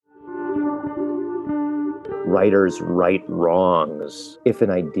writers right wrongs. If an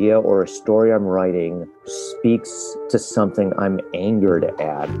idea or a story I'm writing speaks to something I'm angered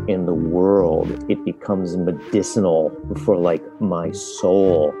at in the world, it becomes medicinal for like my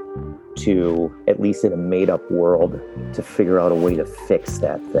soul to, at least in a made-up world, to figure out a way to fix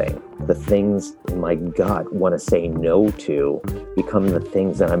that thing. The things in my gut want to say no to become the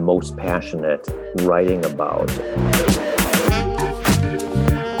things that I'm most passionate writing about.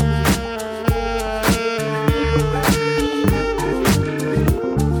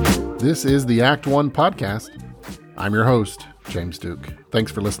 This is the Act One podcast. I'm your host, James Duke.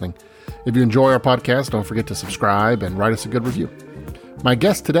 Thanks for listening. If you enjoy our podcast, don't forget to subscribe and write us a good review. My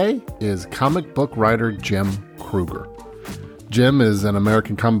guest today is comic book writer Jim Krueger. Jim is an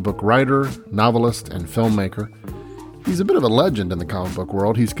American comic book writer, novelist, and filmmaker. He's a bit of a legend in the comic book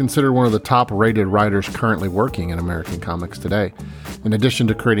world. He's considered one of the top-rated writers currently working in American comics today. In addition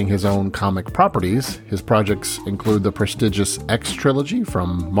to creating his own comic properties, his projects include the prestigious X trilogy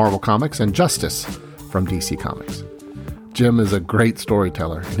from Marvel Comics and Justice from DC Comics. Jim is a great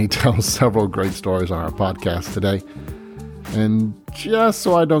storyteller, and he tells several great stories on our podcast today. And just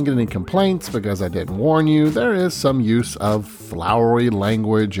so I don't get any complaints, because I didn't warn you, there is some use of flowery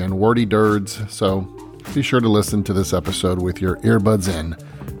language and wordy dirds, so be sure to listen to this episode with your earbuds in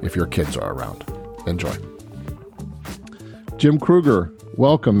if your kids are around. Enjoy. Jim Krueger,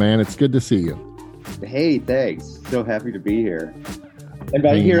 welcome, man. It's good to see you. Hey, thanks. So happy to be here. And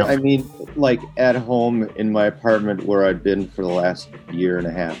by here, I mean, like at home in my apartment where I've been for the last year and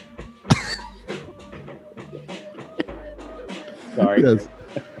a half. Sorry. Yes.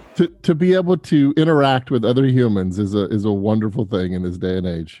 To be able to interact with other humans is a wonderful thing in this day and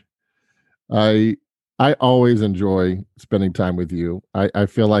age. I always enjoy spending time with you. I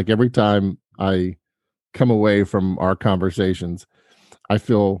feel like every time I come away from our conversations, I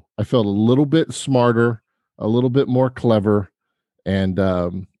feel a little bit smarter, a little bit more clever, and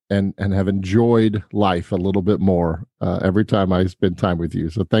have enjoyed life a little bit more every time I spend time with you.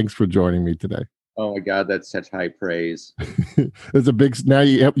 So thanks for joining me today. Oh my God, that's such high praise. It's a big, now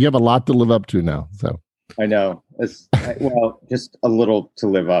you have a lot to live up to now. So I know. Well, just a little to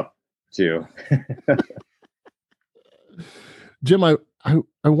live up to. Jim, I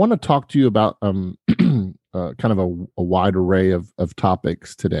want to talk to you about kind of a wide array of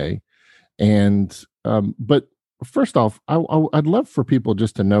topics today. And but first off, I'd love for people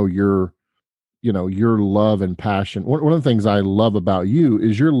just to know your love and passion. One of the things I love about you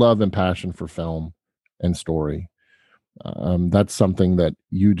is your love and passion for film and story. That's something that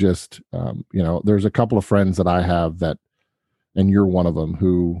you just, there's a couple of friends that I have that, and you're one of them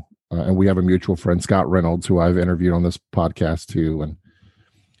who, and we have a mutual friend, Scott Reynolds, who I've interviewed on this podcast too. And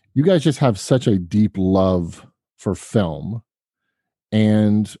you guys just have such a deep love for film.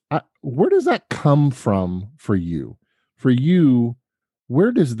 And where does that come from for you? For you,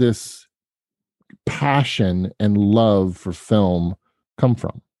 where does this passion and love for film come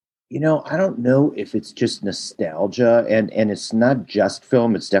from? I don't know if it's just nostalgia, and it's not just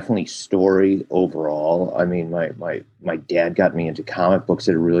film. It's definitely story overall. I mean, my dad got me into comic books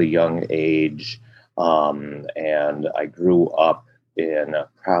at a really young age, and I grew up in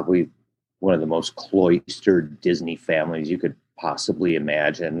probably one of the most cloistered Disney families you could possibly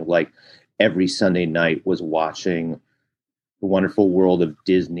imagine. Like every Sunday night was watching The Wonderful World of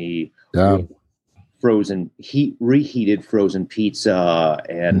Disney. Yeah. Reheated frozen pizza,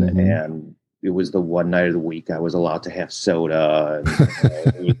 and it was the one night of the week I was allowed to have soda.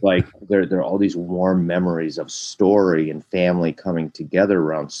 And, it was like there are all these warm memories of story and family coming together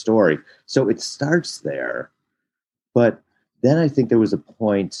around story. So it starts there, but then I think there was a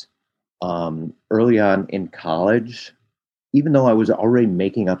point early on in college, even though I was already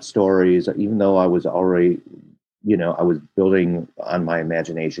making up stories, even though I was already, I was building on my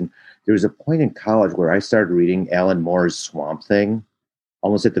imagination. There was a point in college where I started reading Alan Moore's Swamp Thing,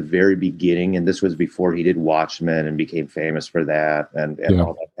 almost at the very beginning, and this was before he did Watchmen and became famous for that, and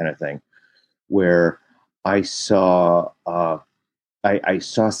all that kind of thing. Where I saw, I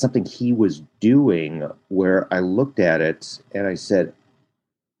saw something he was doing, where I looked at it and I said,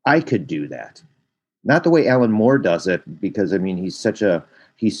 I could do that. Not the way Alan Moore does it, because I mean he's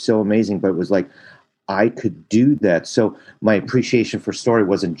so amazing, but it was like, I could do that. So my appreciation for story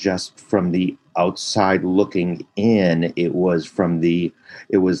wasn't just from the outside looking in. It was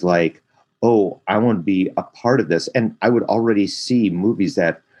like, oh, I want to be a part of this. And I would already see movies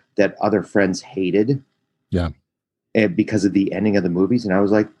that other friends hated. Yeah. And because of the ending of the movies. And I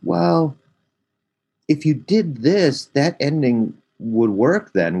was like, well, if you did this, that ending would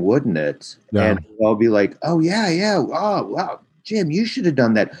work then, wouldn't it? Yeah. And I'll be like, oh yeah. Oh, wow. Jim, you should have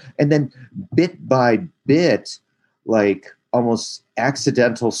done that. And then bit by bit, like almost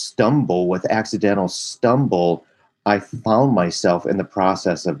accidental stumble, I found myself in the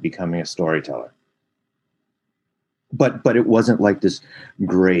process of becoming a storyteller. But it wasn't like this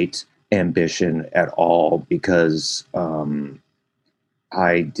great ambition at all, because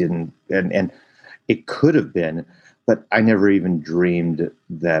I didn't, and it could have been, but I never even dreamed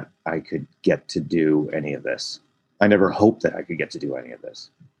that I could get to do any of this. I never hoped that I could get to do any of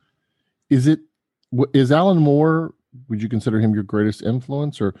this. Is Alan Moore, would you consider him your greatest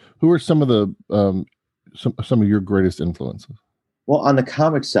influence, or who are some of the some of your greatest influences? Well, on the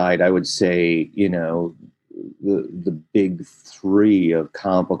comic side, I would say, the big three of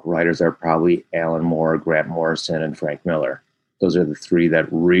comic book writers are probably Alan Moore, Grant Morrison, and Frank Miller. Those are the three that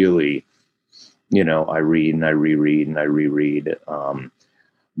really, I read and I reread and I reread.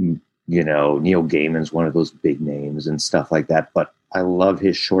 Neil Gaiman's one of those big names and stuff like that. But I love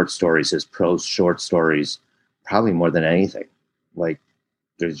his short stories, his prose short stories, probably more than anything. Like,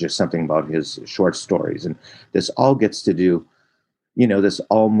 there's just something about his short stories. And this all gets to do, this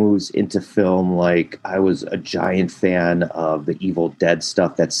all moves into film. Like, I was a giant fan of the Evil Dead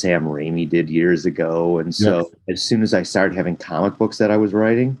stuff that Sam Raimi did years ago. And so as soon as I started having comic books that I was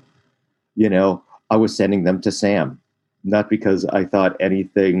writing, I was sending them to Sam, not because I thought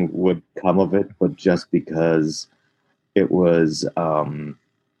anything would come of it, but just because it was fun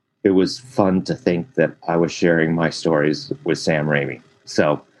to think that I was sharing my stories with Sam Raimi.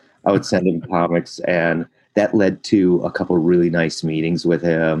 So I would send him comics, and that led to a couple of really nice meetings with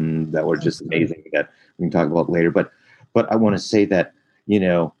him that were just amazing, that we can talk about later. But I want to say that,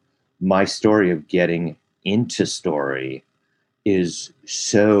 my story of getting into story is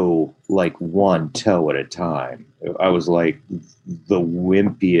so like one toe at a time. I was like the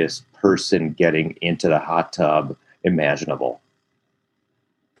wimpiest person getting into the hot tub imaginable.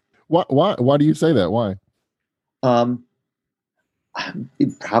 Why do you say that? Why?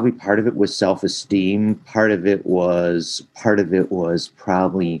 Probably part of it was self-esteem. Part of it was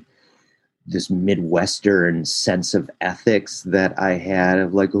probably this Midwestern sense of ethics that I had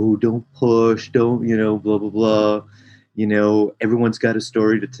of like, oh, don't push, don't, blah, blah, blah. Everyone's got a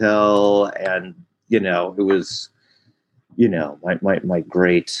story to tell. And, it was, my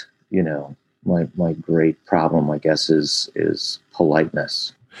great, my great problem, I guess, is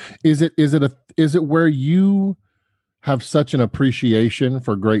politeness. Is it where you have such an appreciation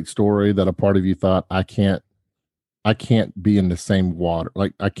for great story that a part of you thought, I can't be in the same water.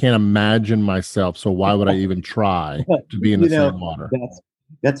 Like, I can't imagine myself. So why would I even try to be in the same water?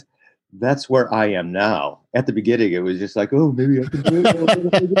 That's where I am now. At the beginning, it was just like, oh, maybe I can do it.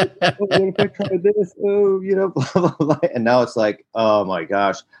 What if I try this? Oh, blah, blah, blah. And now it's like, oh my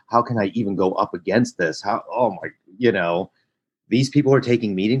gosh, how can I even go up against this? These people are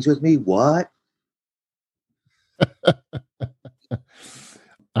taking meetings with me. What?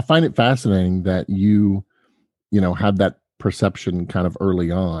 I find it fascinating that you have that perception kind of early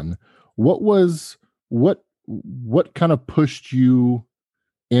on. What kind of pushed you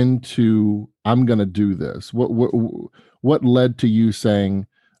into, I'm going to do this? What led to you saying,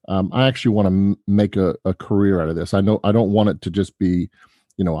 I actually want to make a career out of this? I don't want it to just be,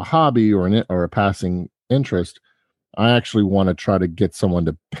 a hobby or a passing interest. I actually want to try to get someone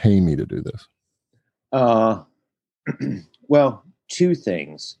to pay me to do this. Well, two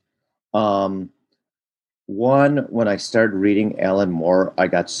things. One, when I started reading Alan Moore, I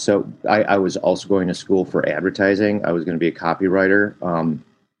was also going to school for advertising. I was going to be a copywriter.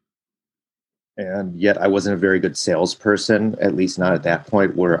 And yet I wasn't a very good salesperson, at least not at that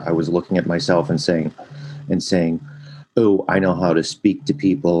point, where I was looking at myself and saying, oh, I know how to speak to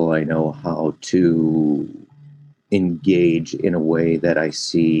people. I know how to engage in a way that I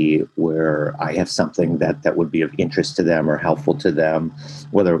see where I have something that would be of interest to them or helpful to them,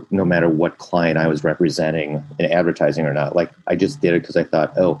 no matter what client I was representing in advertising or not. Like, I just did it because I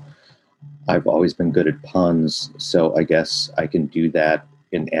thought, oh, I've always been good at puns, so I guess I can do that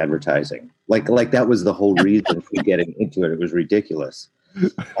in advertising. Like that was the whole reason for getting into it. It was ridiculous.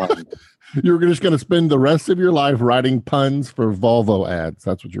 You were just going to spend the rest of your life writing puns for Volvo ads.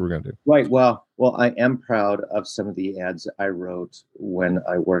 That's what you were going to do. Right. Well, I am proud of some of the ads I wrote when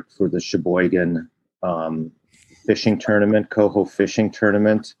I worked for the Sheboygan fishing tournament, Coho fishing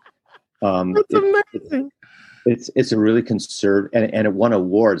tournament. That's amazing. It's a really conservative, and it won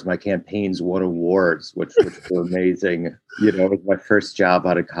awards. My campaigns won awards, which were amazing. It was my first job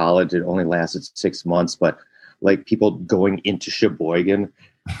out of college. It only lasted 6 months, but like people going into Sheboygan,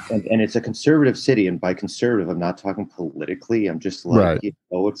 and it's a conservative city. And by conservative, I'm not talking politically. I'm just like, right.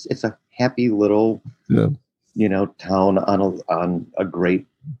 It's a happy little town on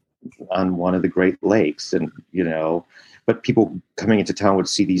one of the Great Lakes, and but people coming into town would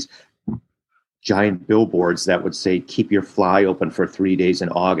see these giant billboards that would say, "Keep your fly open for 3 days in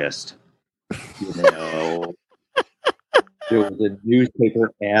August." There was a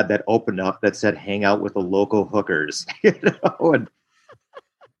newspaper ad that opened up that said, "Hang out with the local hookers," and it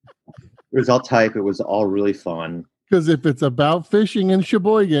was all type. It was all really fun. Because if it's about fishing in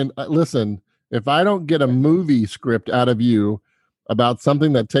Sheboygan, listen, if I don't get a movie script out of you about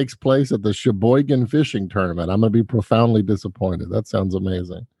something that takes place at the Sheboygan fishing tournament, I'm going to be profoundly disappointed. That sounds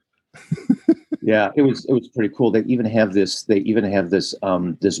amazing. Yeah, it was pretty cool. They even have this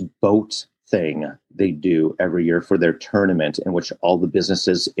this boat thing they do every year for their tournament, in which all the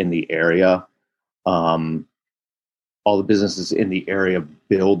businesses in the area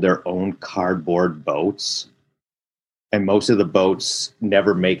build their own cardboard boats, and most of the boats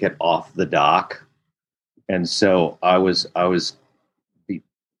never make it off the dock. And so I was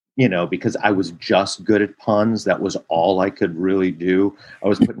because I was just good at puns, that was all I could really do. I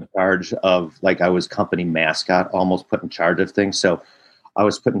was put in charge of, I was company mascot, almost put in charge of things. So I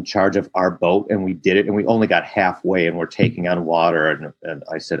was put in charge of our boat, and we did it, and we only got halfway, and we're taking on water. And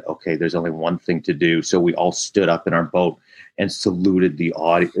I said, okay, there's only one thing to do. So we all stood up in our boat and saluted the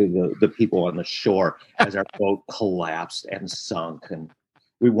people on the shore as our boat collapsed and sunk. And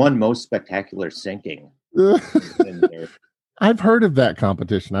we won most spectacular sinking. I've heard of that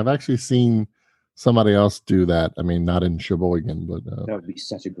competition. I've actually seen somebody else do that. I mean, not in Sheboygan, but that would be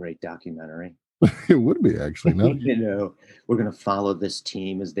such a great documentary. It would be, actually. No, we're going to follow this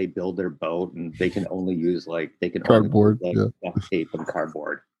team as they build their boat, and they can only use cardboard, duct tape and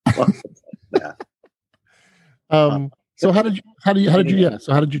cardboard. So how did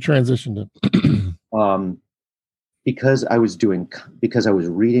you transition to? Because I was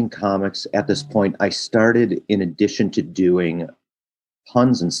reading comics at this point, I started, in addition to doing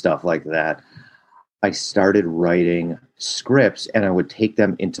puns and stuff like that, I started writing scripts, and I would take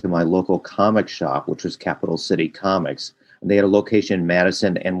them into my local comic shop, which was Capital City Comics. And they had a location in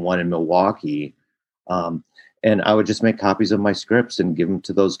Madison and one in Milwaukee. And I would just make copies of my scripts and give them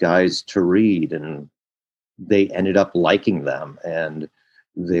to those guys to read. And they ended up liking them. And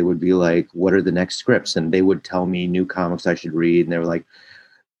they would be like, what are the next scripts? And they would tell me new comics I should read. And they were like,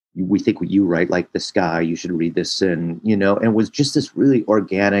 we think you write like this guy, you should read this. And, and it was just this really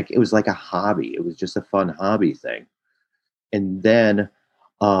organic, it was like a hobby. It was just a fun hobby thing. And then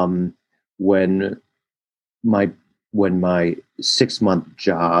when my 6-month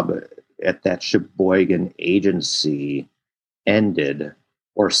job at that Sheboygan agency ended,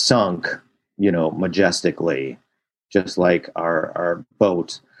 or sunk, majestically, just like our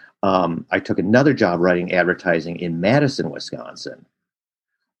boat, I took another job writing advertising in Madison, Wisconsin.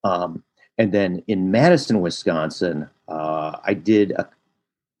 And then in Madison, Wisconsin, it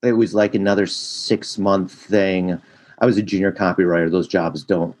was like another 6-month thing. I was a junior copywriter. Those jobs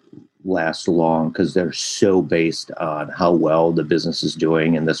don't last long because they're so based on how well the business is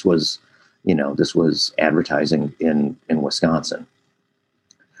doing. And this was advertising in Wisconsin.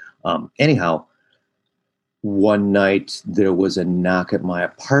 Anyhow, one night there was a knock at my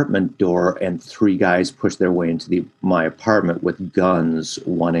apartment door, and 3 guys pushed their way into my apartment with guns,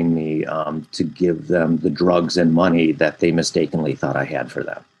 wanting me to give them the drugs and money that they mistakenly thought I had for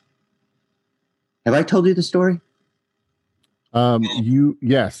them. Have I told you the story?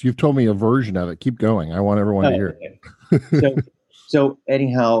 Yes, you've told me a version of it. Keep going. I want everyone to hear it. So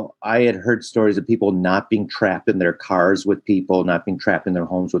anyhow, I had heard stories of people not being trapped in their cars with people, not being trapped in their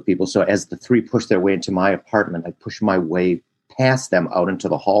homes with people. So as the 3 pushed their way into my apartment, I pushed my way past them out into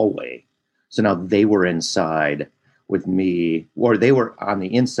the hallway. So now they were inside with me, or they were on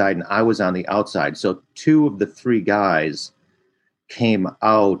the inside and I was on the outside. So 2 of the 3 guys came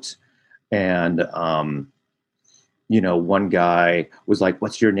out, and, one guy was like,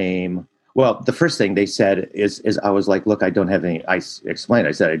 "What's your name?" Well, the first thing they said is I was like, "Look, I don't have any." I explained.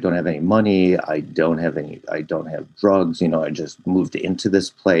 I said, "I don't have any money. I don't have drugs. I just moved into this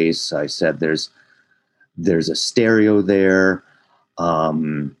place." I said, "There's a stereo there.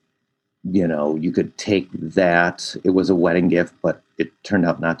 You could take that. It was a wedding gift, but it turned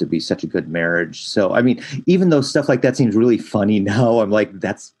out not to be such a good marriage." So, I mean, even though stuff like that seems really funny now, I'm like,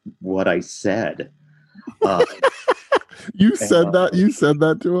 that's what I said. You said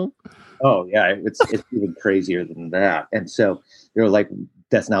that to him? Oh yeah, it's even crazier than that. And so they were like,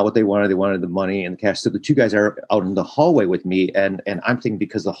 that's not what they wanted. They wanted the money and the cash. So the 2 guys are out in the hallway with me, and I'm thinking,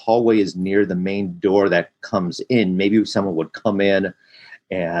 because the hallway is near the main door that comes in, maybe someone would come in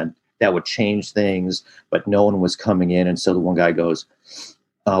and that would change things, but no one was coming in. And so the one guy goes,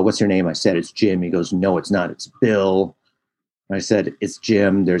 What's your name? I said, it's Jim. He goes, no, it's not. It's Bill. I said, it's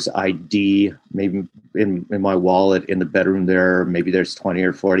Jim. There's ID maybe in my wallet in the bedroom there. Maybe there's 20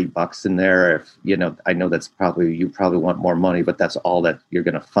 or 40 bucks in there. If, I know you probably want more money, but that's all that you're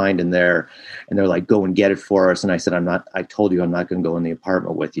going to find in there. And they're like, go and get it for us. And I said, I told you I'm not going to go in the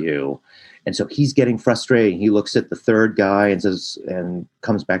apartment with you. And so he's getting frustrated. He looks at the third guy and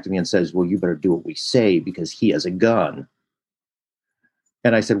comes back to me and says, well, you better do what we say because he has a gun.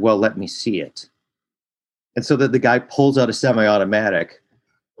 And I said, well, let me see it. And so the guy pulls out a semi-automatic.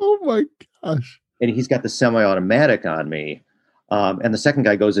 Oh my gosh. And he's got the semi-automatic on me. And the second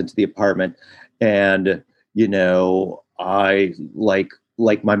guy goes into the apartment and, I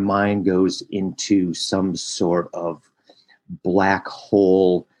like my mind goes into some sort of black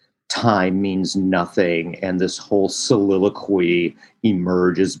hole. Time means nothing. And this whole soliloquy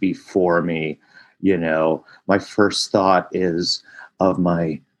emerges before me. My first thought is of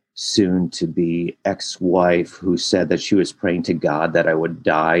my soon-to-be ex-wife who said that she was praying to God that I would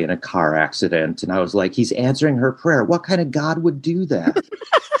die in a car accident. And I was like, he's answering her prayer. What kind of God would do that?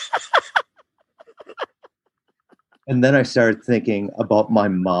 And then I started thinking about my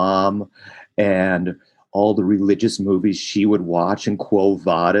mom and all the religious movies she would watch and Quo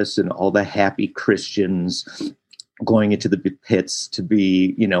Vadis and all the happy Christians going into the pits to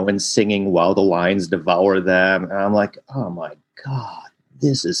be, and singing while the lions devour them. And I'm like, oh my God.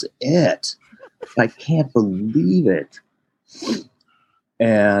 This is it. I can't believe it.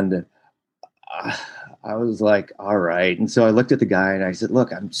 And I was like, all right. And so I looked at the guy and I said,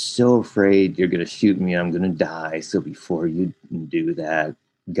 look, I'm so afraid you're going to shoot me. I'm going to die. So before you do that,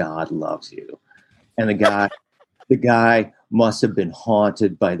 God loves you. And the guy must have been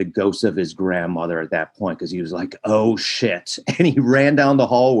haunted by the ghost of his grandmother at that point because he was like, oh, shit. And he ran down the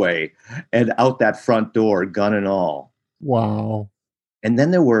hallway and out that front door, gun and all. Wow. And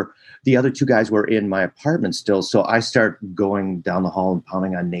then the other two guys were in my apartment still. So I start going down the hall and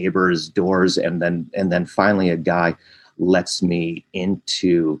pounding on neighbors' doors. And then finally a guy lets me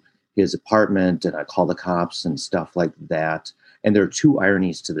into his apartment and I call the cops and stuff like that. And there are two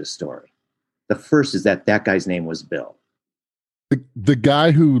ironies to this story. The first is that guy's name was Bill. The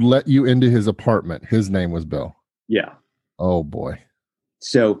guy who let you into his apartment, his name was Bill. Yeah. Oh boy.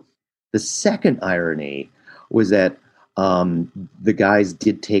 So the second irony was that the guys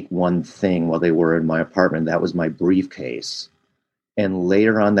did take one thing while they were in my apartment. That was my briefcase. And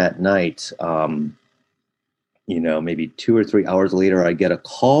later on that night, maybe 2 or 3 hours later, I get a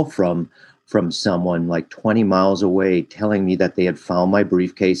call from someone like 20 miles away telling me that they had found my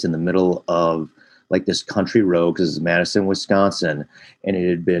briefcase in the middle of like this country road because it's Madison, Wisconsin. And it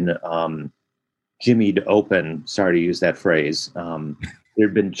had been jimmied open. Sorry to use that phrase. It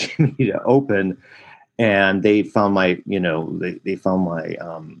had been jimmied open. And they found my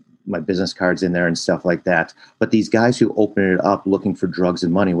my business cards in there and stuff like that. But these guys who opened it up looking for drugs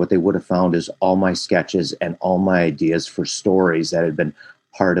and money, what they would have found is all my sketches and all my ideas for stories that had been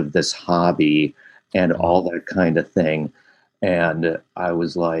part of this hobby and all that kind of thing. And I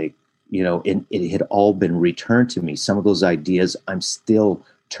was like, it had all been returned to me. Some of those ideas I'm still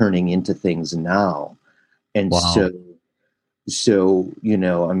turning into things now. And wow. So,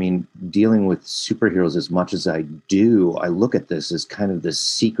 dealing with superheroes as much as I do, I look at this as kind of this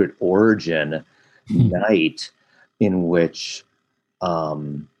secret origin night in which,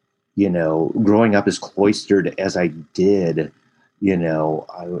 growing up as cloistered as I did,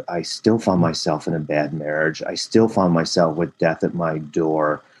 I still found myself in a bad marriage. I still found myself with death at my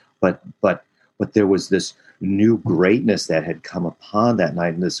door. But there was this new greatness that had come upon that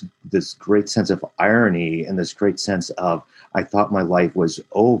night, and this great sense of irony and this great sense of, I thought my life was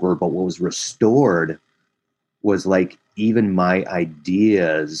over, but what was restored was like even my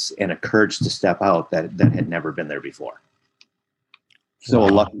ideas and a courage to step out that had never been there before. So wow.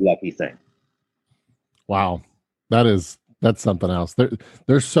 A lucky thing. Wow. That's something else.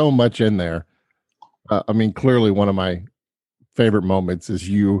 There's so much in there. Clearly one of my favorite moments is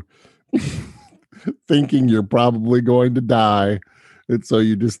you thinking you're probably going to die. And so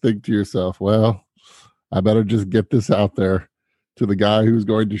you just think to yourself, well, I better just get this out there to the guy who's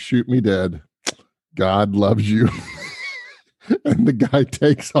going to shoot me dead. God loves you. And the guy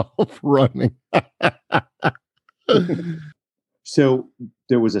takes off running. So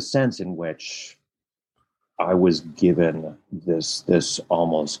there was a sense in which I was given this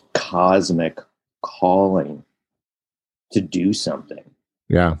almost cosmic calling to do something.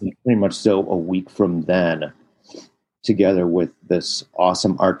 Yeah. And pretty much so a week from then, together with this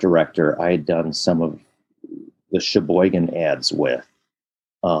awesome art director, I had done some of the Sheboygan ads with.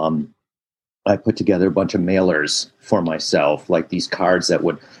 I put together a bunch of mailers for myself, like these cards that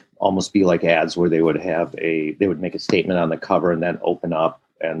would almost be like ads, where they would make a statement on the cover and then open up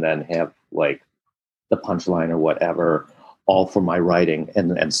and then have like the punchline or whatever, all for my writing,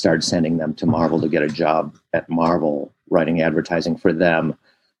 and started sending them to Marvel to get a job at Marvel writing advertising for them.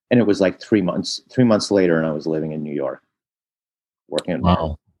 And it was like 3 months later, and I was living in New York working at Marvel.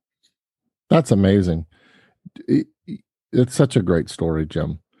 Wow. That's amazing. It's such a great story,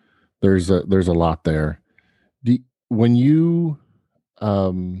 Jim. There's a lot there. When you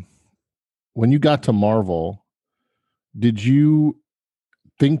got to Marvel, did you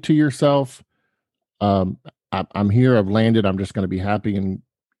think to yourself, I'm here, I've landed, I'm just going to be happy, and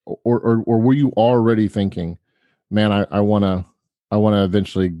or were you already thinking, man, I want to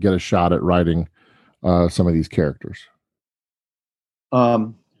eventually get a shot at writing some of these characters?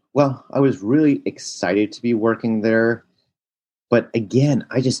 Well, I was really excited to be working there, but again,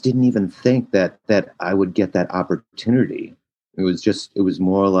 I just didn't even think that I would get that opportunity. It was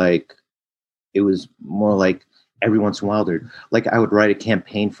more like every once in a while, like I would write a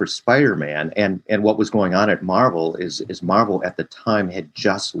campaign for Spider-Man, and what was going on at Marvel is Marvel at the time had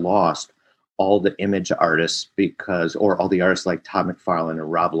just lost all the image artists or all the artists like Todd McFarlane and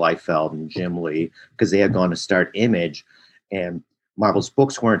Rob Liefeld and Jim Lee, because they had gone to start Image, and Marvel's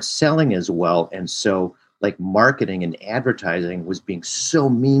books weren't selling as well. And so like marketing and advertising was being so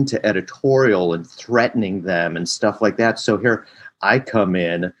mean to editorial and threatening them and stuff like that. So here I come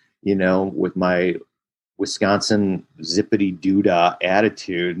in, with my Wisconsin zippity doodah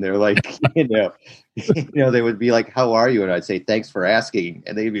attitude. And they're like, they would be like, how are you? And I'd say, thanks for asking.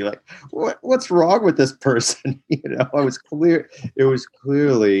 And they'd be like, what's wrong with this person? It was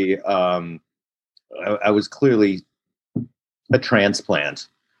clearly, I was clearly a transplant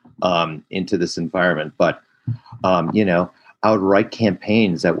into this environment. But, I would write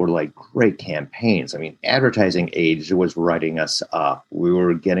campaigns that were like great campaigns. I mean, Advertising Age was writing us up. We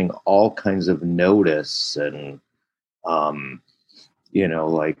were getting all kinds of notice and,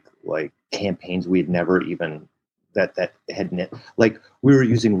 like campaigns we had never even, that had, like we were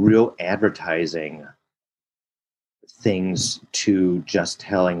using real advertising things to just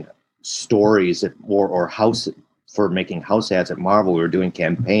telling stories or house for making house ads at Marvel. We were doing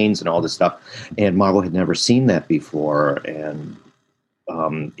campaigns and all this stuff, and Marvel had never seen that before. And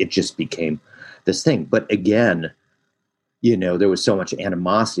it just became this thing. But again, there was so much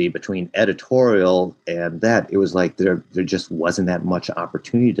animosity between editorial and that it was like there just wasn't that much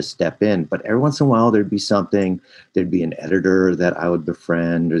opportunity to step in. But every once in a while there'd be an editor that I would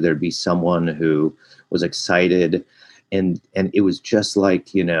befriend, or there'd be someone who was excited. And it was just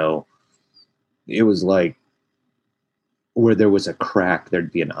like, it was like, where there was a crack,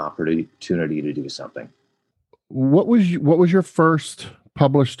 there'd be an opportunity to do something. What was your first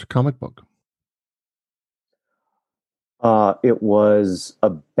published comic book? It was a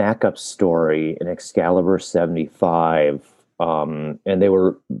backup story in Excalibur 75. And they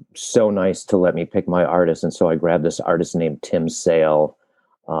were so nice to let me pick my artist. And so I grabbed this artist named Tim Sale.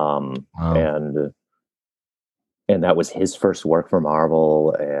 Wow. And that was his first work for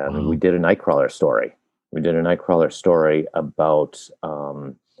Marvel. And we did a Nightcrawler story. We did a Nightcrawler story about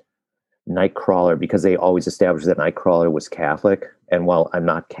Nightcrawler, because they always established that Nightcrawler was Catholic. And while I'm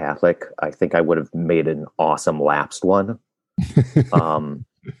not Catholic, I think I would have made an awesome lapsed one,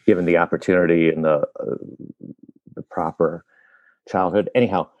 given the opportunity and the proper childhood.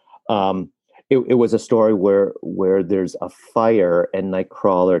 Anyhow, it was a story where there's a fire and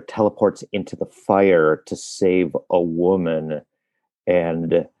Nightcrawler teleports into the fire to save a woman,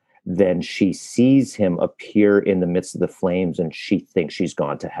 and then she sees him appear in the midst of the flames, and she thinks she's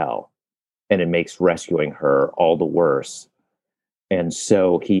gone to hell, and it makes rescuing her all the worse. And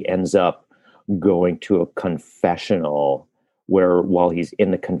so he ends up going to a confessional where, while he's in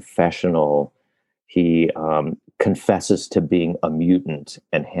the confessional, he confesses to being a mutant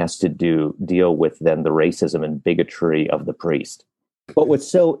and has to deal with then the racism and bigotry of the priest. But what's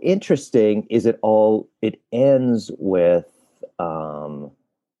so interesting is it ends with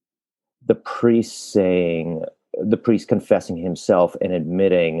the priest confessing himself and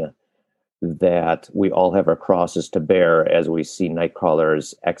admitting that we all have our crosses to bear, as we see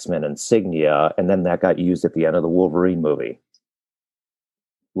Nightcrawler's X-Men insignia. And then that got used at the end of the Wolverine movie,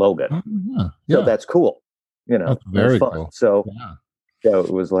 Logan. Oh, yeah. So that's cool. That's very cool. So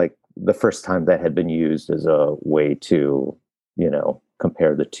it was like the first time that had been used as a way to,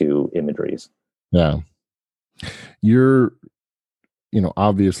 compare the two imageries. Yeah.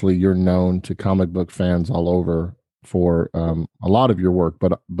 Obviously you're known to comic book fans all over for a lot of your work,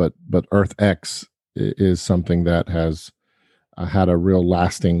 but Earth X is something that has had a real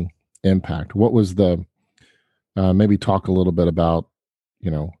lasting impact? What was the maybe talk a little bit about,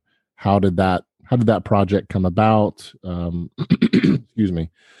 how did that project come about? Excuse me.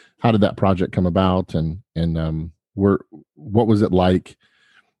 How did that project come about, and what was it like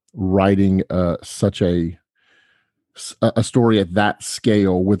writing such a story at that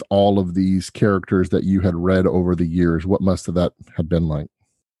scale with all of these characters that you had read over the years? What must have that have been like?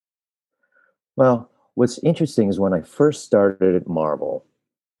 Well, what's interesting is when I first started at Marvel,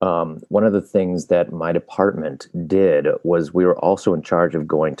 one of the things that my department did was we were also in charge of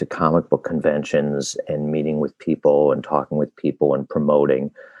going to comic book conventions and meeting with people and talking with people and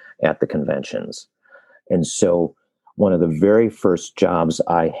promoting at the conventions. And so one of the very first jobs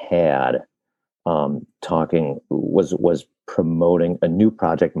I had talking was promoting a new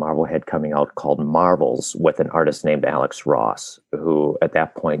project Marvel had coming out called Marvels with an artist named Alex Ross, who at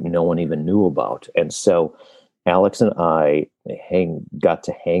that point no one even knew about. And so Alex and I got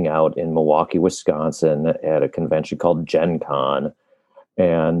to hang out in Milwaukee, Wisconsin at a convention called Gen Con.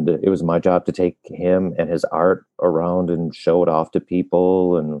 And it was my job to take him and his art around and show it off to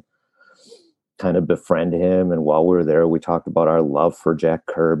people and kind of befriend him. And while we were there, we talked about our love for Jack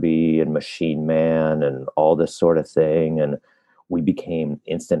Kirby and Machine Man and all this sort of thing. And we became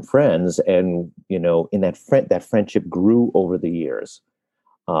instant friends. And, in that friendship grew over the years.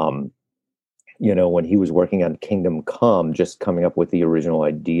 When he was working on Kingdom Come, just coming up with the original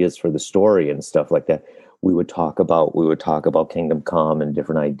ideas for the story and stuff like that, we would talk about Kingdom Come and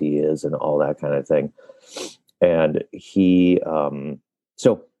different ideas and all that kind of thing. And he,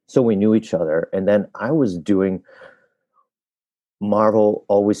 so we knew each other. And then I was doing Marvel,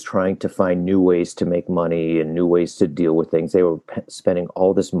 always trying to find new ways to make money and new ways to deal with things. They were spending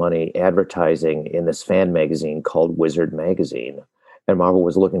all this money advertising in this fan magazine called Wizard Magazine. And Marvel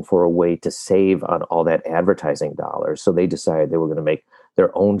was looking for a way to save on all that advertising dollars. So they decided they were going to make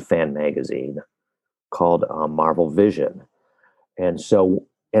their own fan magazine called Marvel Vision. And so,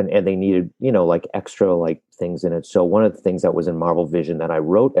 and they needed, like extra like things in it. So one of the things that was in Marvel Vision that I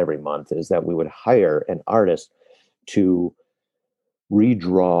wrote every month is that we would hire an artist to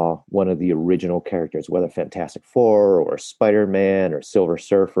redraw one of the original characters, whether Fantastic Four or Spider-Man or Silver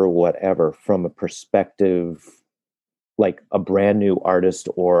Surfer, whatever, from a perspective like a brand new artist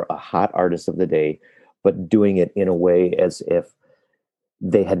or a hot artist of the day, but doing it in a way as if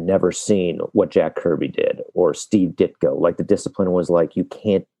they had never seen what Jack Kirby did or Steve Ditko. Like the discipline was like, you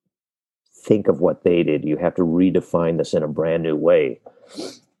can't think of what they did. You have to redefine this in a brand new way.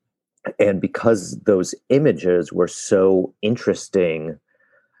 And because those images were so interesting,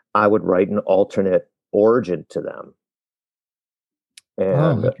 I would write an alternate origin to them.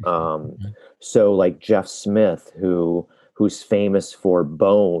 And so like Jeff Smith, who's famous for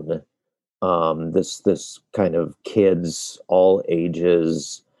Bone, this kind of kids all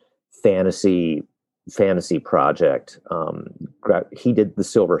ages fantasy project. He did the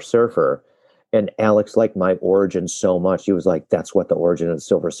Silver Surfer, and Alex liked my origin so much. He was like, that's what the origin of the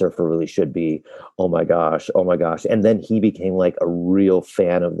Silver Surfer really should be. Oh my gosh. And then he became like a real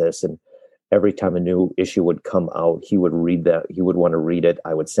fan of this. And every time a new issue would come out, he would read that. He would want to read it.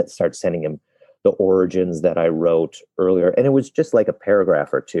 I would start sending him the origins that I wrote earlier. And it was just like a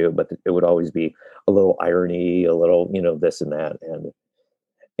paragraph or two, but it would always be a little irony, a little, this and that.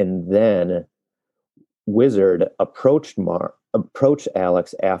 And then Wizard approached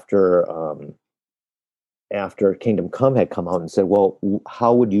Alex after Kingdom Come had come out and said, well,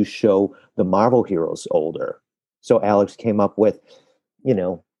 how would you show the Marvel heroes older? So Alex came up with,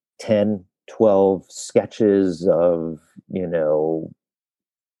 10, 12 sketches of,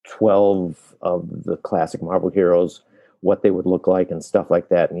 12 of the classic Marvel heroes, what they would look like and stuff like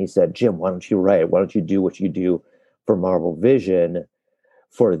that. And he said, Jim, why don't you write? Why don't you do what you do for Marvel Vision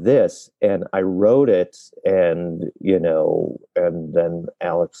for this? And I wrote it, and, and then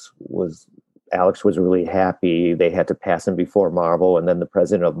Alex was really happy. They had to pass him before Marvel. And then the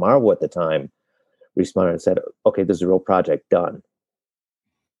president of Marvel at the time responded and said, okay, this is a real project, done.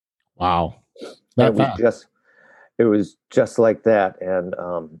 Wow. It was just like that. And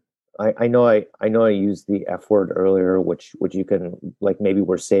I know I used the F word earlier, which you can, like, maybe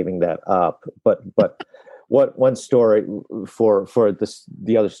we're saving that up. But what one story for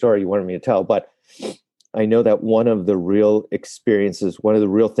the other story you wanted me to tell, but I know that one of the real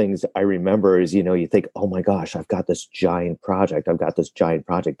things I remember is, you think, oh my gosh, I've got this giant project.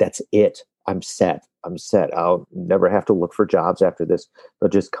 That's it. I'm set. I'll never have to look for jobs after this. They'll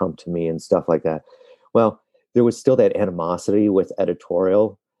just come to me and stuff like that. Well, there was still that animosity with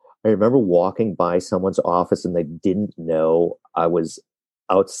editorial. I remember walking by someone's office and they didn't know I was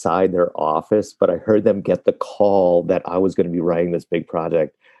outside their office, but I heard them get the call that I was going to be writing this big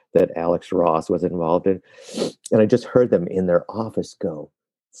project that Alex Ross was involved in. And I just heard them in their office go,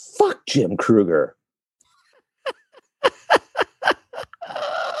 "Fuck Jim Krueger."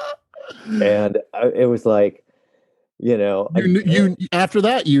 And it was like, you after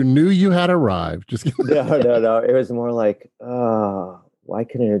that, you knew you had arrived. Just no. It was more like, why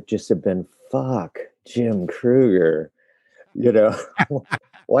couldn't it just have been "fuck Jim Krueger"?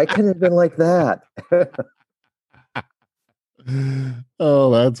 Why couldn't it have been like that?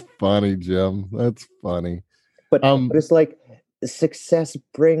 Oh, that's funny, Jim. That's funny. But it's like success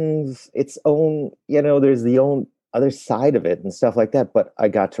brings its own, there's the own other side of it and stuff like that. But I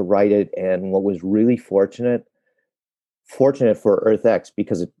got to write it, and what was really fortunate for Earth X,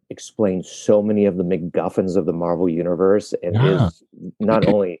 because it explains so many of the MacGuffins of the Marvel Universe, and is not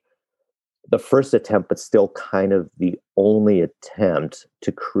only the first attempt, but still kind of the only attempt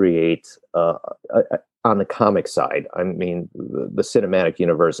to create on the comic side. I mean, the cinematic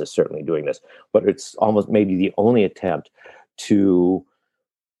universe is certainly doing this, but it's almost maybe the only attempt to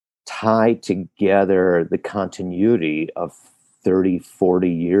tie together the continuity of 30, 40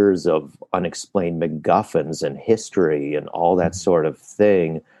 years of unexplained MacGuffins and history and all that sort of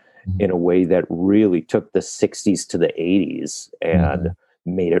thing in a way that really took the 60s to the 80s and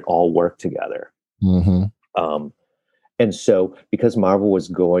made it all work together. And so because Marvel was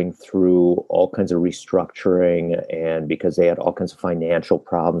going through all kinds of restructuring, and because they had all kinds of financial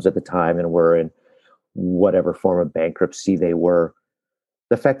problems at the time and were in whatever form of bankruptcy they were,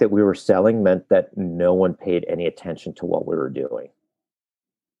 the fact that we were selling meant that no one paid any attention to what we were doing.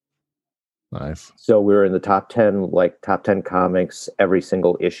 Nice. So we were in the top 10 comics, every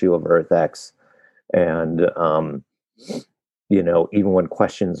single issue of Earth X. And, even when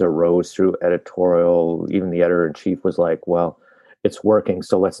questions arose through editorial, even the editor-in-chief was like, well, it's working,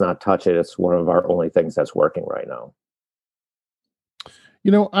 so let's not touch it. It's one of our only things that's working right now.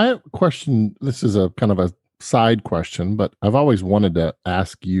 I have a question. This is a kind of a side question, but I've always wanted to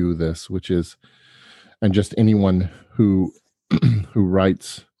ask you this, which is, and just anyone who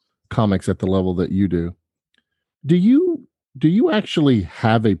writes comics at the level that you do, do you actually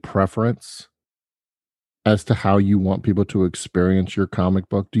have a preference as to how you want people to experience your comic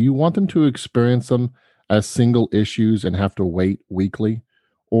book? Do you want them to experience them as single issues and have to wait weekly,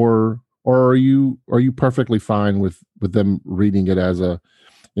 or are you perfectly fine with them reading it as a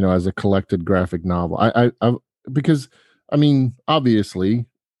collected graphic novel? I because I mean, obviously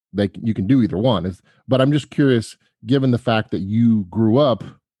you can do either one, but I'm just curious, given the fact that you grew up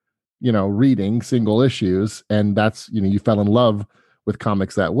reading single issues, and that's you fell in love with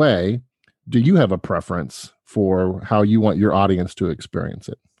comics that way. Do you have a preference for how you want your audience to experience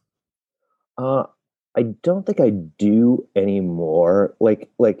it? I don't think I do anymore. Like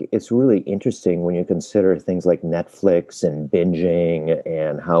it's really interesting when you consider things like Netflix and binging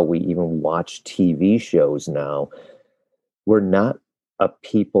and how we even watch TV shows now. We're not a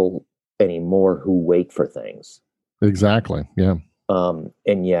people anymore who wait for things. Exactly. Yeah.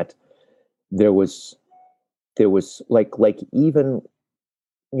 And yet there was like even,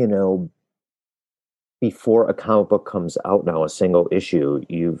 before a comic book comes out now, a single issue,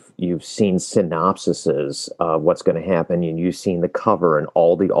 you've seen synopsises of what's going to happen, and you've seen the cover and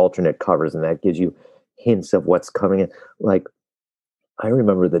all the alternate covers, and that gives you hints of what's coming in. Like, I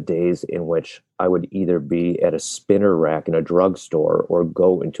remember the days in which I would either be at a spinner rack in a drugstore or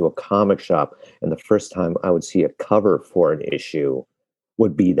go into a comic shop, and the first time I would see a cover for an issue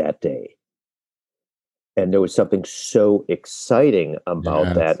would be that day. And there was something so exciting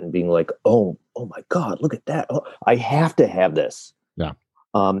about that, and being like, oh my God, look at that. Oh, I have to have this. Yeah.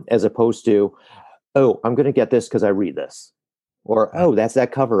 As opposed to, oh, I'm going to get this because I read this. Or, oh, that's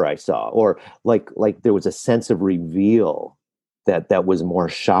that cover I saw. Or like there was a sense of reveal that was more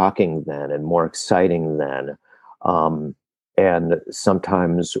shocking then and more exciting then. And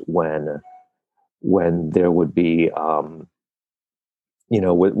sometimes when there would be,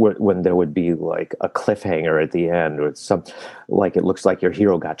 when there would be like a cliffhanger at the end, or some, like it looks like your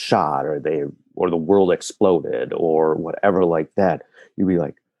hero got shot, or the world exploded, or whatever like that, you'd be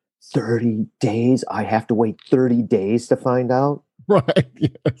like, 30 days? I have to wait 30 days to find out? Right.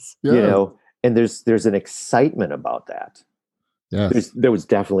 Yes. And there's an excitement about that. Yes. There was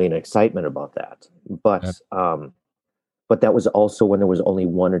definitely an excitement about that. But that was also when there was only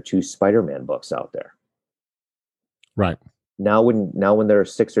 1 or 2 Spider-Man books out there. Right. Now when there are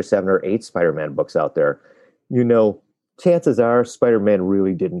 6 or 7 or 8 Spider-Man books out there, chances are Spider-Man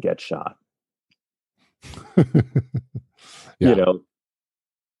really didn't get shot. Yeah.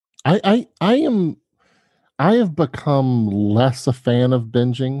 I have become less a fan of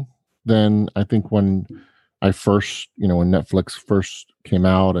binging than I think when I first, when Netflix first came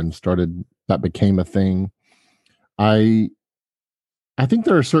out and that became a thing. I think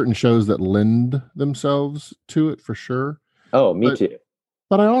there are certain shows that lend themselves to it for sure. Oh, me too.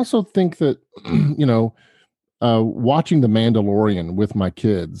 But I also think that, watching The Mandalorian with my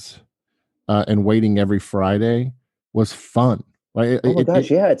kids and waiting every Friday was fun. Right? Oh my gosh,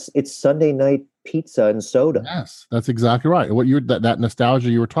 yeah, it's Sunday night pizza and soda. Yes, that's exactly right. What that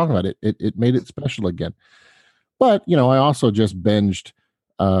nostalgia you were talking about, it made it special again. But I also just binged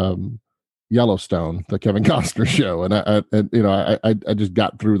Yellowstone, the Kevin Costner show, and I just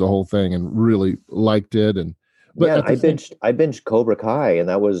got through the whole thing and really liked it. But I binged Cobra Kai, and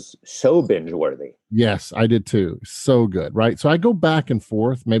that was so binge worthy. Yes, I did too. So good, right? So I go back and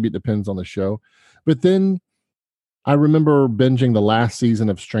forth. Maybe it depends on the show, but then I remember binging the last season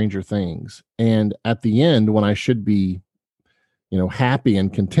of Stranger Things, and at the end, when I should be, happy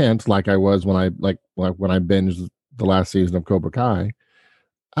and content, like I was when I binged the last season of Cobra Kai,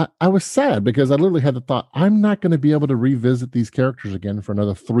 I was sad because I literally had the thought, I'm not going to be able to revisit these characters again for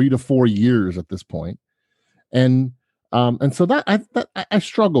another 3 to 4 years at this point. And so I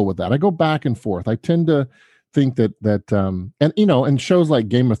struggle with that. I go back and forth. I tend to think that and shows like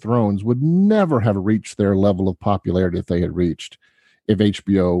Game of Thrones would never have reached their level of popularity if they had reached if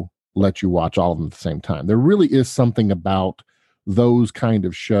HBO let you watch all of them at the same time. There really is something about those kind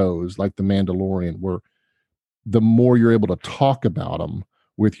of shows like The Mandalorian where the more you're able to talk about them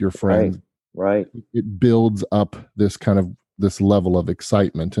with your friends, right, it builds up this level of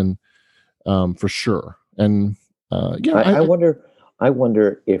excitement, and for sure. And I wonder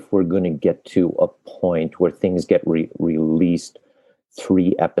if we're going to get to a point where things get released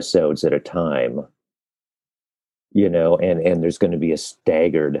 3 episodes at a time, and there's going to be a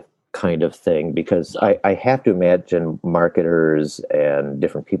staggered kind of thing, because I have to imagine marketers and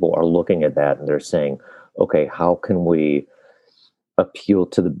different people are looking at that and they're saying, okay, how can we appeal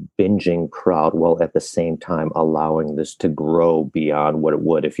to the binging crowd while at the same time allowing this to grow beyond what it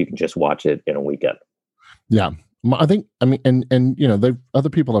would if you can just watch it in a weekend? Yeah. Other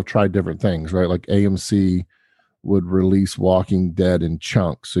people have tried different things, right? Like AMC would release Walking Dead in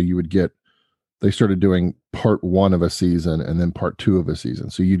chunks. So they started doing part 1 of a season and then part 2 of a season.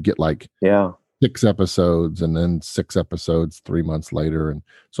 So you'd get 6 episodes and then 6 episodes 3 months later. And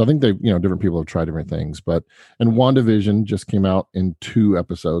so I think different people have tried different things, and WandaVision just came out in 2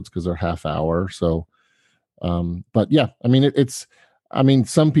 episodes because they're half hour. So, but yeah,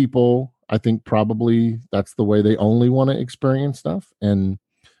 some people, I think probably that's the way they only want to experience stuff. And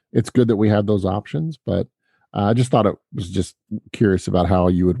it's good that we have those options, but I just thought it was just curious about how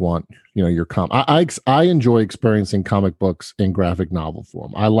you would want, your I enjoy experiencing comic books in graphic novel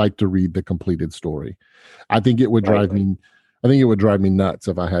form. I like to read the completed story. I think it would drive me nuts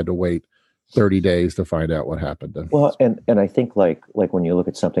if I had to wait 30 days to find out what happened. Well, and I think like when you look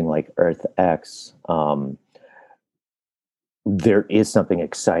at something like Earth X, there is something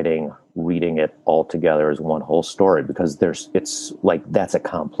exciting reading it all together as one whole story, because that's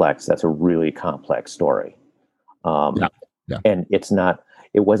a really complex story. And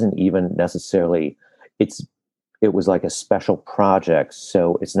it wasn't even necessarily, it was like a special project.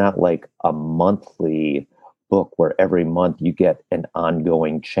 So it's not like a monthly book where every month you get an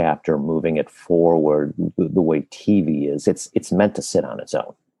ongoing chapter moving it forward the way TV is. It's meant to sit on its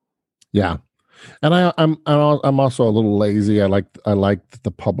own. Yeah. And I'm also a little lazy. I like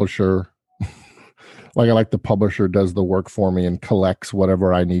the publisher. I like the publisher does the work for me and collects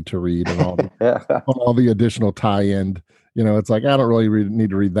whatever I need to read and all the additional tie-in. It's like I don't really need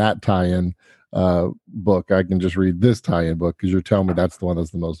to read that tie-in book. I can just read this tie-in book because you're telling me that's the one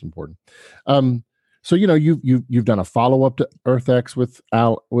that's the most important. So you've done a follow-up to Earth X with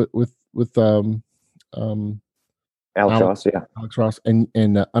Alex Ross, yeah, Alex Ross,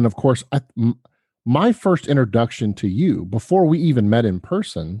 and of course my first introduction to you before we even met in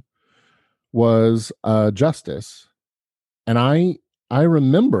person was Justice. And I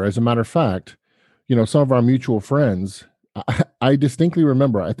remember, as a matter of fact, some of our mutual friends, I distinctly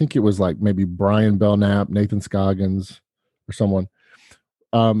remember, I think it was like maybe Brian Belknap, Nathan Scoggins, or someone.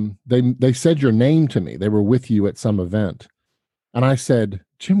 They said your name to me. They were with you at some event. And I said,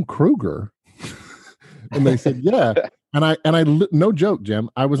 Jim Kruger? And they said, yeah. And I no joke, Jim,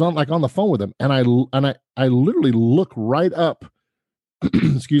 I was on the phone with him, and I literally look right up,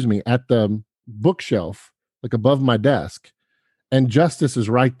 excuse me, at the bookshelf, like above my desk, and Justice is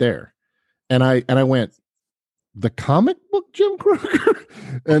right there. And I went, the comic book Jim Kruger?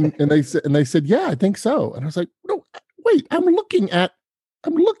 and they said, yeah, I think so. And I was like, no, wait, I'm looking at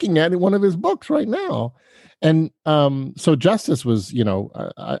one of his books right now. And so Justice was,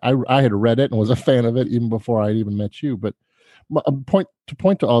 I had read it and was a fan of it even before I even met you. But my point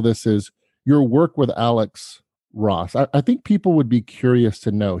to all this is your work with Alex Ross. I think people would be curious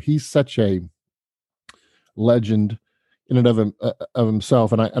to know. He's such a legend in and of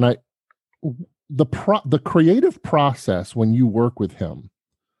himself, and the creative process when you work with him.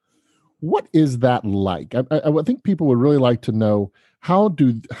 What is that like? I would think people would really like to know how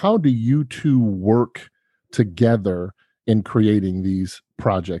do you two work together in creating these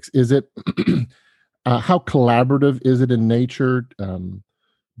projects? Is it how collaborative is it in nature?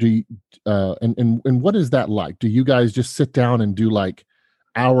 Do you, and what is that like? Do you guys just sit down and do like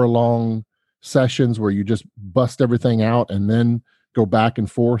hour-long sessions where you just bust everything out and then go back and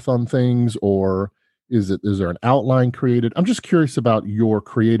forth on things, or is there an outline created? I'm just curious about your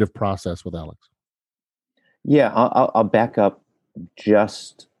creative process with Alex. Yeah, I'll back up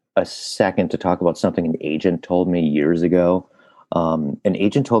just a second to talk about something an agent told me years ago. An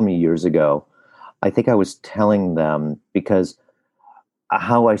agent told me years ago, I think I was telling them, because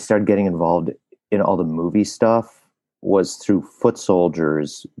how I started getting involved in all the movie stuff was through Foot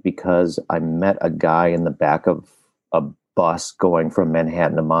Soldiers, because I met a guy in the back of a bus going from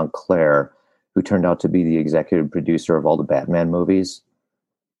Manhattan to Montclair who turned out to be the executive producer of all the Batman movies.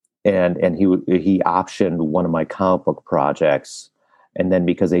 And he optioned one of my comic book projects. And then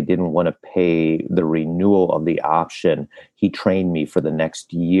because they didn't want to pay the renewal of the option, he trained me for the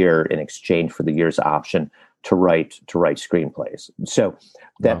next year in exchange for the year's option to write screenplays. So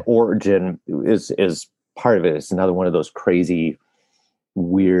that origin is part of it. It's another one of those crazy,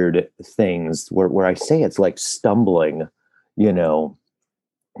 weird things where I say it's like stumbling,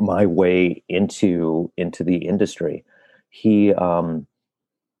 my way into the industry.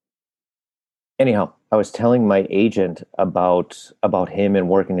 Anyhow, I was telling my agent about him and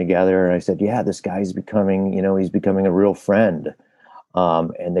working together, and I said, "Yeah, this guy's becoming, he's becoming a real friend."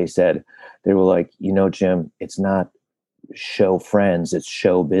 And they were like, "Jim, it's not show friends, it's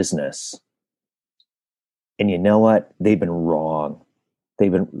show business." And you know what? They've been wrong.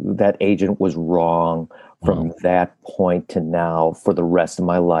 That agent was wrong from that point to now. For the rest of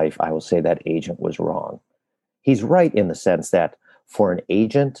my life, I will say that agent was wrong. He's right in the sense that for an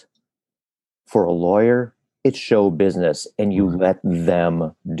agent, for a lawyer, it's show business, and you let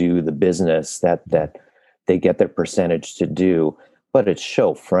them do the business that they get their percentage to do. But it's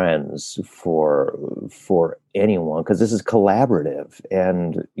show friends for anyone, because this is collaborative.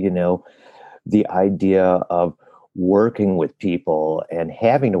 And the idea of working with people and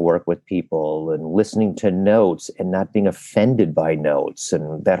having to work with people and listening to notes and not being offended by notes,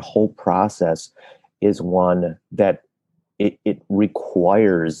 and that whole process is one that it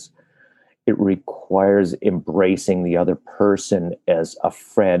requires embracing the other person as a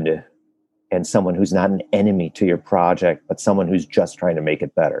friend and someone who's not an enemy to your project, but someone who's just trying to make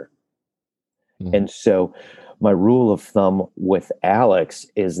it better. Mm-hmm. And so my rule of thumb with Alex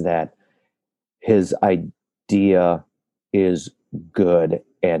is that his idea is good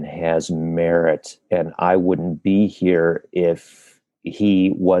and has merit, and I wouldn't be here if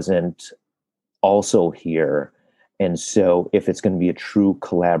he wasn't also here. And so if it's going to be a true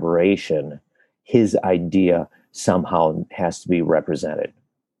collaboration, his idea somehow has to be represented.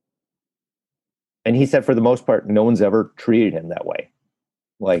 And he said, for the most part, no one's ever treated him that way.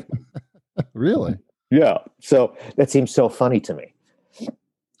 Like, really? Yeah. So that seems so funny to me.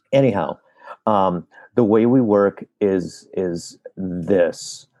 Anyhow, the way we work is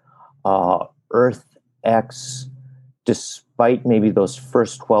this. Earth X, despite maybe those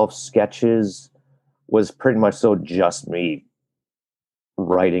first 12 sketches, was pretty much so just me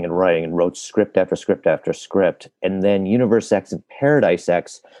writing and wrote script after script after script. And then Universe X and Paradise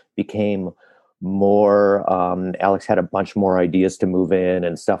X became more, Alex had a bunch more ideas to move in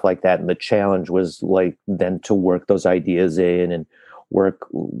and stuff like that. And the challenge was like then to work those ideas in and work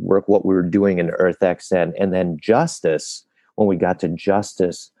what we were doing in Earth X. And then Justice, when we got to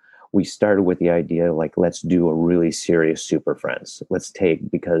Justice, we started with the idea, like, let's do a really serious Super Friends.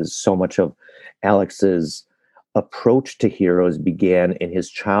 Because so much of Alex's approach to heroes began in his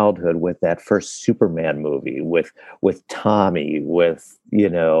childhood with that first Superman movie, with Tommy, with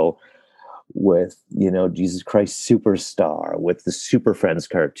Jesus Christ Superstar, with the Super Friends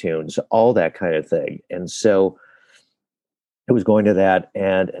cartoons, all that kind of thing. And so it was going to that,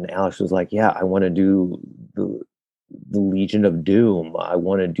 and Alex was like, yeah, I want to do the Legion of Doom. I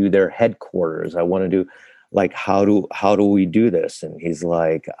want to do their headquarters. I want to do, like, how do we do this? And he's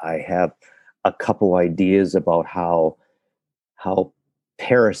like, I have a couple ideas about how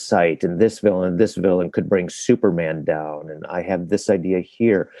Parasite and this villain could bring Superman down, and I have this idea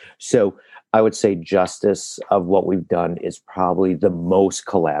here. So I would say Justice of what we've done is probably the most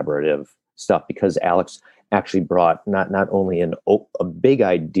collaborative stuff, because Alex actually brought not only a big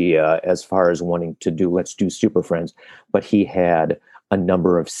idea as far as wanting to do, let's do Super Friends, but he had a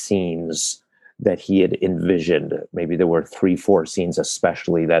number of scenes that he had envisioned. Maybe there were 3-4 scenes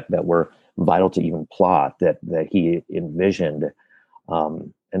especially that were vital to even plot that he envisioned.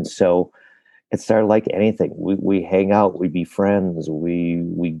 And so it started like anything. We hang out, we be friends,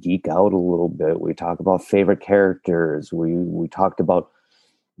 we geek out a little bit. We talk about favorite characters. We talked about,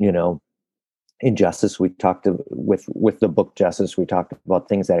 in Justice, we talked with the book Justice, we talked about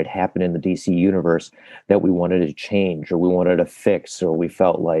things that had happened in the DC universe that we wanted to change or we wanted to fix, or we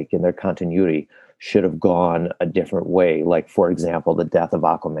felt like in their continuity should have gone a different way. Like, for example, the death of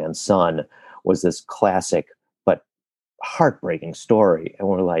Aquaman's son was this classic but heartbreaking story. And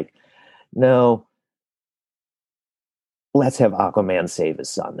we're like, no, let's have Aquaman save his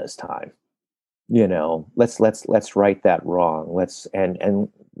son this time. Let's right that wrong.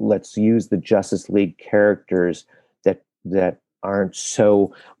 Let's use the Justice League characters that aren't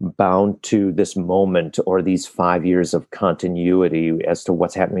so bound to this moment or these 5 years of continuity as to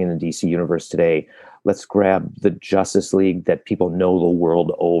what's happening in the DC universe today. Let's grab the Justice League that people know the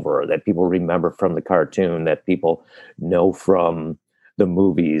world over, that people remember from the cartoon, that people know from the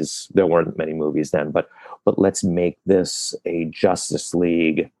movies. There weren't many movies then, but let's make this a Justice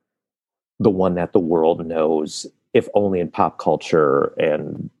League, the one that the world knows, if only in pop culture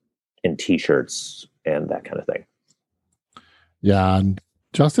and in T-shirts and that kind of thing. Yeah, and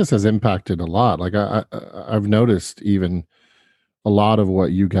Justice has impacted a lot. Like I've noticed even a lot of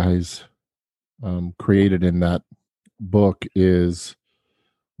what you guys created in that book is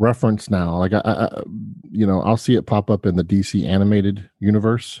referenced now. Like I'll see it pop up in the DC animated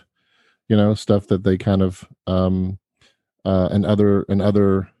universe, stuff that they kind of and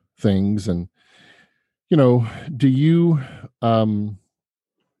other things. And do you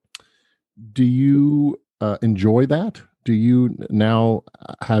enjoy that? Do you now,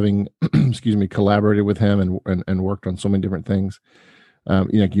 having collaborated with him and worked on so many different things,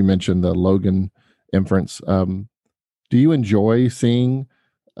 like you mentioned the Logan inference, do you enjoy seeing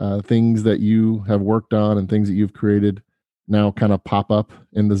things that you have worked on and things that you've created now kind of pop up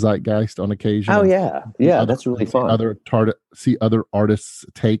in the zeitgeist on occasion? Oh yeah, that's really fun. See other artists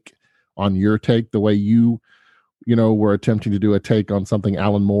take on your take, the way you were attempting to do a take on something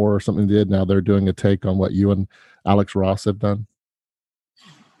Alan Moore or something did. Now they're doing a take on what you and Alex Ross have done.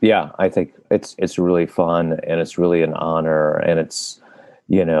 Yeah, I think it's really fun, and it's really an honor, and it's,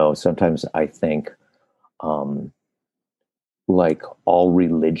 sometimes I think like all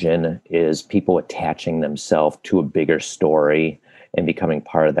religion is people attaching themselves to a bigger story and becoming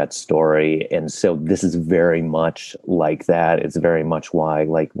part of that story. And so this is very much like that. It's very much why,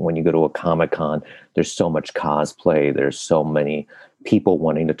 like, when you go to a Comic-Con, there's so much cosplay. There's so many people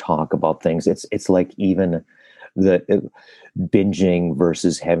wanting to talk about things. It's like even the binging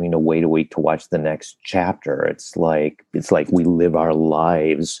versus having to wait a week to watch the next chapter. It's like we live our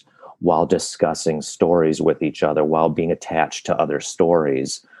lives while discussing stories with each other, while being attached to other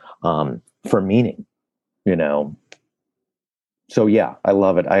stories for meaning, So yeah, I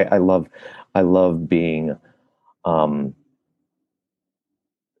love it. I love being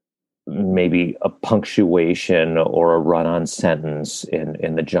maybe a punctuation or a run-on sentence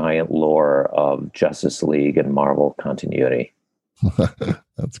in the giant lore of Justice League and Marvel continuity.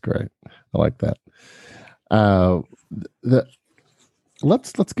 That's great. I like that.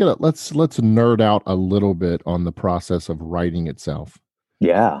 Let's nerd out a little bit on the process of writing itself.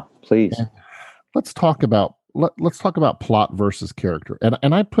 Yeah, please. And let's talk about plot versus character.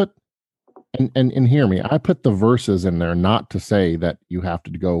 And I put and hear me, I put the verses in there not to say that you have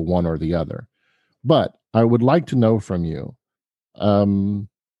to go one or the other. But I would like to know from you, in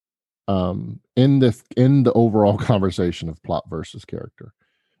the overall conversation of plot versus character,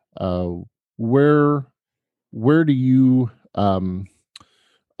 where do you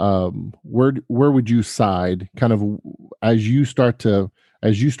where would you side, kind of as you start to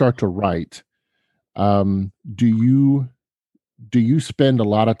write? Do you spend a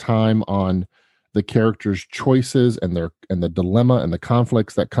lot of time on the characters' choices and the dilemma and the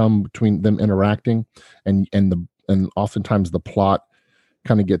conflicts that come between them interacting, and oftentimes the plot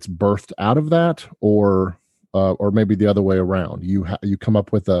kind of gets birthed out of that, or maybe the other way around? You come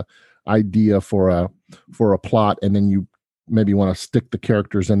up with a idea for a plot, and then you maybe want to stick the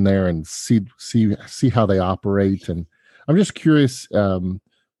characters in there and see how they operate. And I'm just curious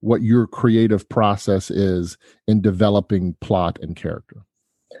what your creative process is in developing plot and character.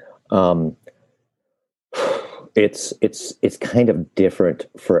 Um, it's kind of different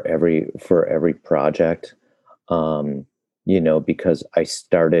for every project. Because I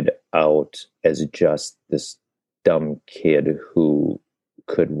started out as just this dumb kid who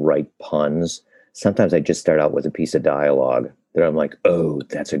could write puns. Sometimes I just start out with a piece of dialogue that I'm like, oh,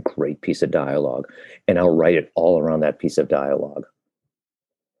 that's a great piece of dialogue. And I'll write it all around that piece of dialogue.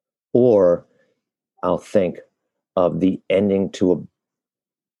 Or I'll think of the ending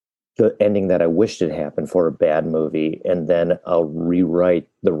that I wished had happened for a bad movie, and then I'll rewrite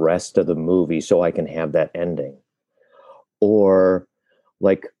the rest of the movie so I can have that ending. Or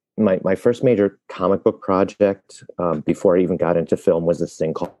like my first major comic book project before I even got into film was this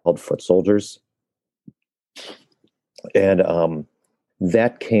thing called Foot Soldiers. And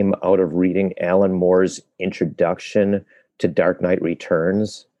that came out of reading Alan Moore's introduction to Dark Knight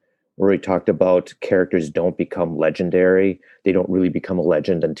Returns, where he talked about characters don't become legendary. They don't really become a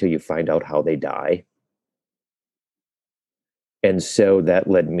legend until you find out how they die. And so that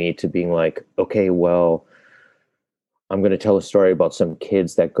led me to being like, okay, well, I'm going to tell a story about some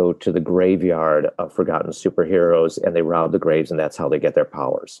kids that go to the graveyard of forgotten superheroes and they rob the graves, and that's how they get their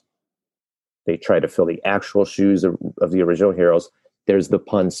powers. They try to fill the actual shoes of the original heroes. There's the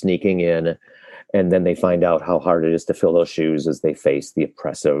pun sneaking in, and then they find out how hard it is to fill those shoes as they face the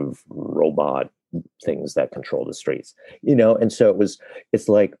oppressive robot things that control the streets. And so it's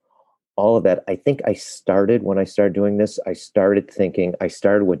like all of that. I think when I started doing this, I started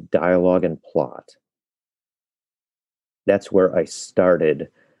with dialogue and plot. That's where I started.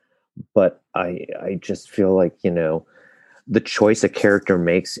 But I just feel like, the choice a character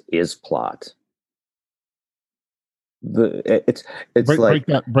makes is plot. It's break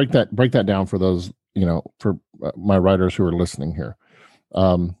that down for those, for my writers who are listening here.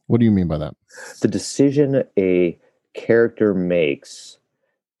 What do you mean by that? The decision a character makes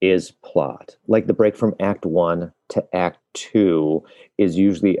is plot. Like the break from Act 1 to Act 2 is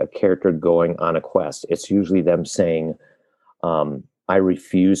usually a character going on a quest. It's usually them saying, I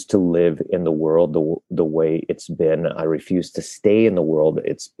refuse to live in the world the way it's been. I refuse to stay in the world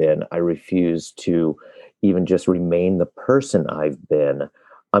it's been. I refuse to even just remain the person I've been.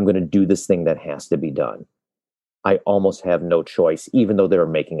 I'm going to do this thing that has to be done. I almost have no choice, even though they're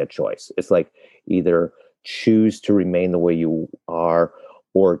making a choice. It's like either choose to remain the way you are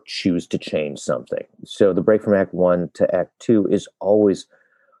or choose to change something. So the break from Act 1 to Act 2 is always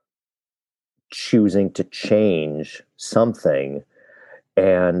choosing to change something.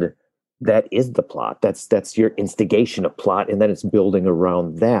 And that is the plot. That's your instigation of plot, and then it's building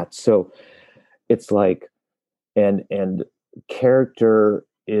around that. So it's like, and character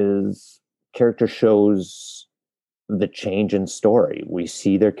shows the change in story. We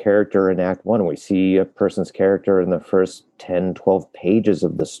see their character in Act 1. We see a person's character in the first 10, 12 pages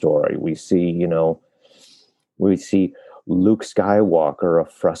of the story. We see Luke Skywalker, a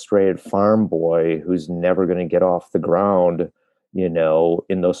frustrated farm boy who's never going to get off the ground, in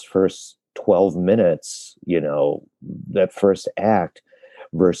those first 12 minutes, that first act,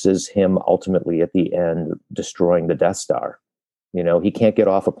 versus him ultimately at the end destroying the Death Star. He can't get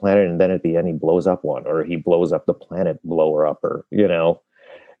off a planet, and then at the end he blows up one, or he blows up the planet blower upper.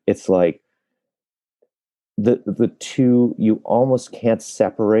 It's like the two, you almost can't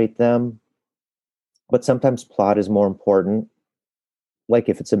separate them, but sometimes plot is more important. Like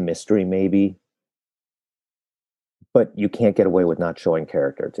if it's a mystery, maybe, but you can't get away with not showing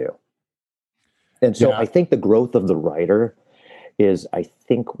character too. And so I think the growth of the writer is, I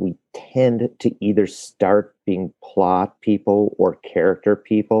think we tend to either start being plot people or character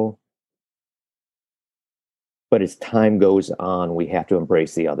people. But as time goes on, we have to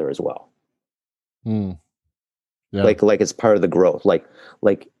embrace the other as well. Yeah. Like it's part of the growth. Like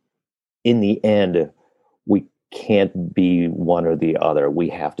in the end, we can't be one or the other. We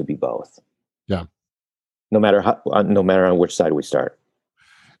have to be both. Yeah. No matter on which side we start.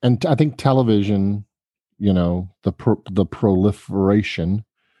 And I think television, the proliferation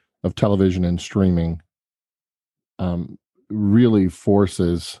of television and streaming really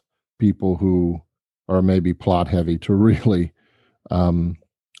forces people who are maybe plot heavy to really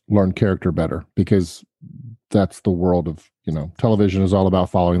learn character better, because that's the world of, television is all about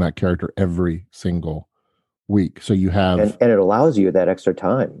following that character every single week. So you have, and it allows you that extra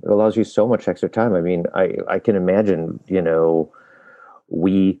time. It allows you so much extra time. I mean, I can imagine,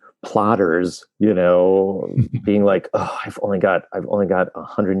 we plotters, being like, oh, I've only got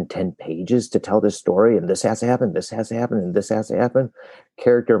 110 pages to tell this story, and this has to happen, this has to happen, and this has to happen.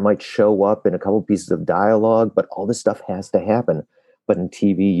 Character might show up in a couple pieces of dialogue, but all this stuff has to happen. But in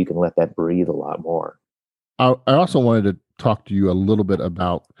TV, you can let that breathe a lot more. I also wanted to talk to you a little bit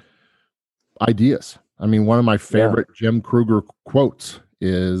about ideas. I mean, one of my Yeah. favorite Jim Kruger quotes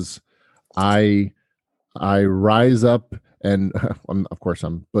is, I rise up and of course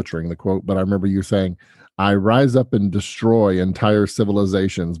I'm butchering the quote, but I remember you saying, I rise up and destroy entire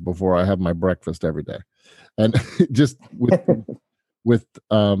civilizations before I have my breakfast every day. And just with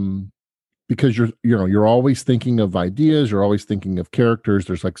because you're always thinking of ideas, you're always thinking of characters.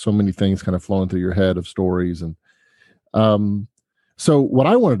 There's like so many things kind of flowing through your head of stories. And so what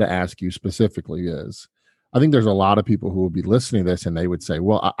I wanted to ask you specifically is, I think there's a lot of people who will be listening to this and they would say,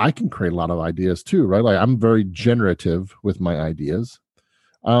 well, I can create a lot of ideas too, right? Like I'm very generative with my ideas.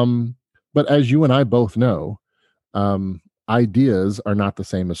 But as you and I both know, ideas are not the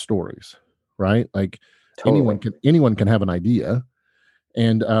same as stories, right? Like Totally. anyone can have an idea.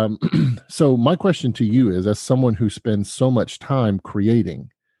 And so my question to you is, as someone who spends so much time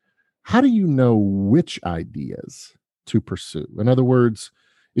creating, how do you know which ideas to pursue? In other words,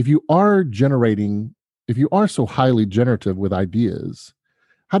 if you are so highly generative with ideas,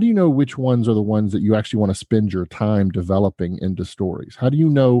 how do you know which ones are the ones that you actually want to spend your time developing into stories? How do you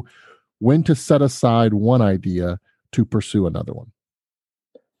know when to set aside one idea to pursue another one?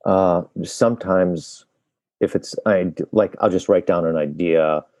 Sometimes if it's I'll just write down an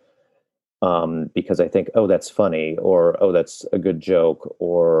idea because I think, oh, that's funny, or oh, that's a good joke,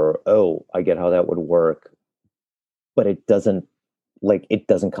 or oh, I get how that would work, but it doesn't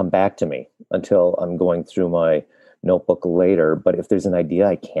come back to me until I'm going through my notebook later. But if there's an idea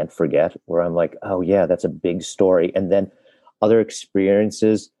I can't forget, where I'm like, oh yeah, that's a big story, and then other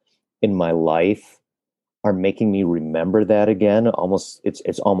experiences in my life are making me remember that again. Almost,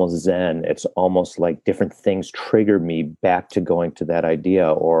 it's almost Zen. It's almost like different things trigger me back to going to that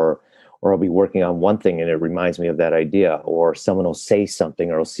idea, or I'll be working on one thing and it reminds me of that idea, or someone will say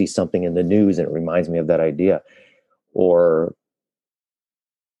something, or I'll see something in the news and it reminds me of that idea, or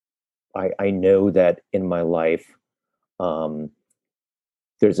I know that in my life,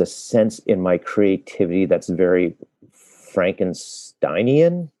 there's a sense in my creativity that's very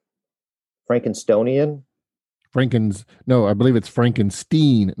Frankensteinian. No, I believe it's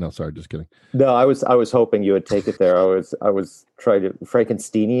Frankenstein. No, sorry, just kidding. No, I was hoping you would take it there. I was trying to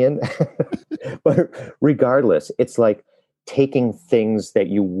Frankensteinian, but regardless, it's like taking things that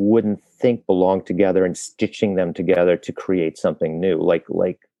you wouldn't think belong together and stitching them together to create something new. Like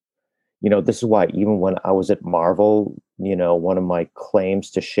this is why even when I was at Marvel, one of my claims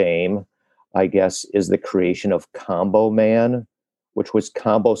to shame, I guess, is the creation of Combo Man, which was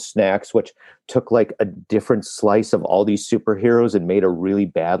Combo Snacks, which took like a different slice of all these superheroes and made a really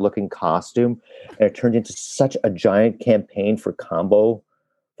bad looking costume. And it turned into such a giant campaign for Combo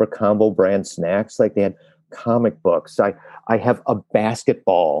brand snacks. Like they had comic books. I have a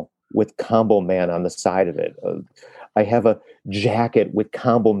basketball with Combo Man on the side of it. I have a jacket with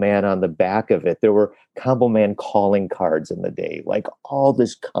Combo Man on the back of it. There were Combo Man calling cards in the day, like all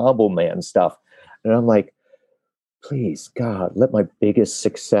this Combo Man stuff. And I'm like, please, God, let my biggest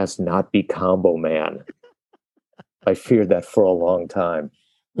success not be Combo Man. I feared that for a long time.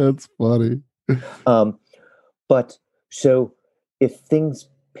 That's funny. But so if things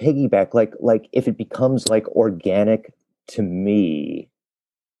piggyback, like if it becomes like organic to me,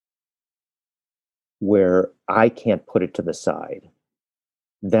 where I can't put it to the side,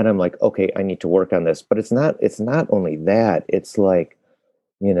 then I'm like, okay, I need to work on this. But it's not only that. It's like,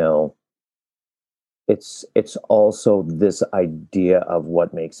 it's also this idea of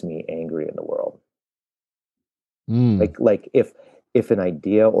what makes me angry in the world. Like if an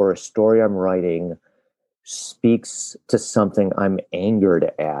idea or a story I'm writing speaks to something I'm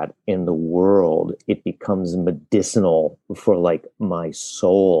angered at in the world, it becomes medicinal for like my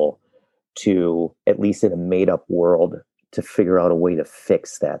soul to, at least in a made up world, to figure out a way to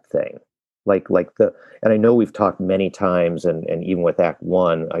fix that thing. And I know we've talked many times, and even with Act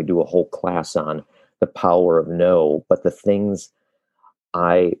 1, I do a whole class on the power of no, but the things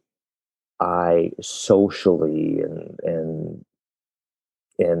I socially and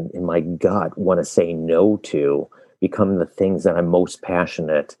in my gut want to say no to become the things that I'm most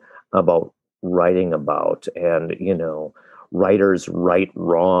passionate about writing about. And writers right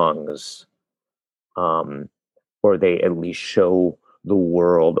wrongs, or they at least show the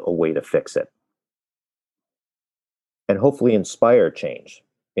world a way to fix it, and hopefully inspire change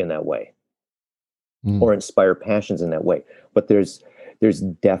in that way, or inspire passions in that way. But there's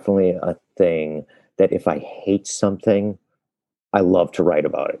definitely a thing that if I hate something, I love to write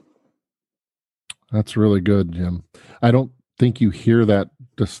about it. That's really good, Jim. I don't think you hear that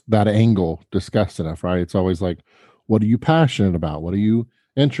angle discussed enough, right? It's always like, what are you passionate about? What are you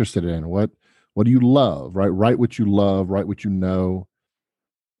interested in? What do you love, right? Write what you love, write what you know.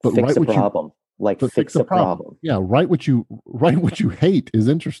 But fix a problem. but Fix a problem. Yeah, write what you hate is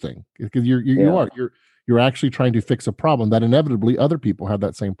interesting because you're actually trying to fix a problem that inevitably other people have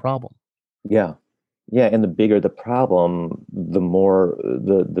that same problem. Yeah. Yeah, and the bigger the problem, the more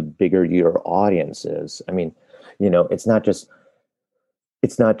the bigger your audience is. I mean, it's not just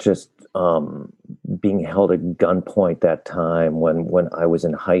being held at gunpoint that time when I was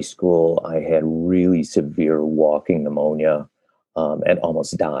in high school. I had really severe walking pneumonia and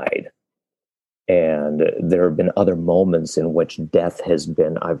almost died. And there have been other moments in which death has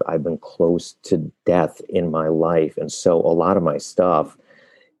been, I've been close to death in my life. And so a lot of my stuff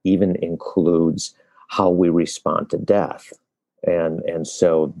even includes how we respond to death. And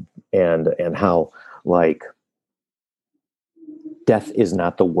how, like, death is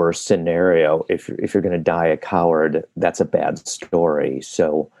not the worst scenario. If you're going to die a coward, that's a bad story.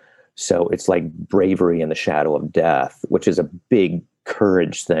 So it's like bravery in the shadow of death, which is a big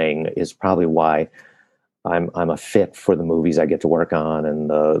courage thing, is probably why I'm a fit for the movies I get to work on and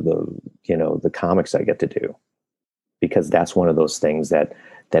the comics I get to do, because that's one of those things that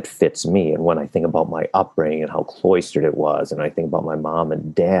fits me. And when I think about my upbringing and how cloistered it was, and I think about my mom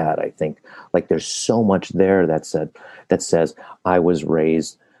and dad, I think, like, there's so much there that says I was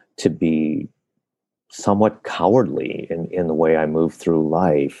raised to be somewhat cowardly in the way I move through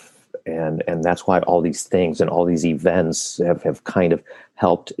life. And that's why all these things and all these events have kind of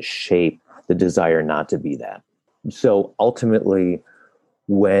helped shape the desire not to be that. So ultimately,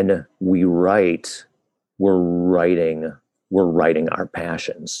 when we write, we're writing our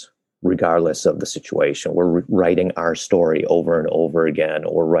passions, regardless of the situation. We're writing our story over and over again,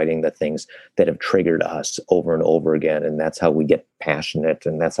 or writing the things that have triggered us over and over again. And that's how we get passionate.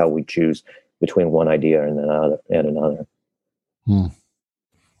 And that's how we choose between one idea and another.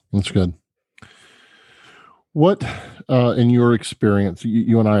 That's good. What, in your experience,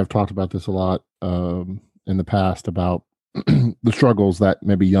 you and I have talked about this a lot in the past, about the struggles that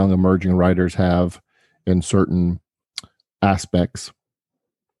maybe young emerging writers have in certain aspects.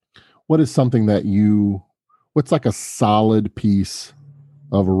 What is something that what's like a solid piece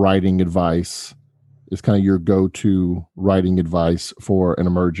of writing advice is kind of your go-to writing advice for an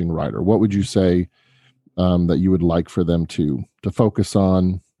emerging writer? What would you say that you would like for them to focus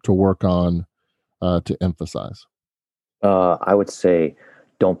on, to work on, to emphasize? I would say,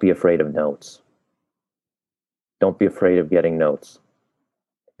 don't be afraid of notes. Don't be afraid of getting notes.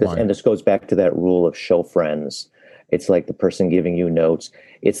 And this goes back to that rule of show friends. It's like the person giving you notes.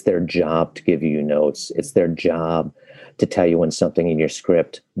 It's their job to give you notes. It's their job to tell you when something in your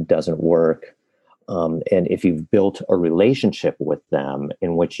script doesn't work. And if you've built a relationship with them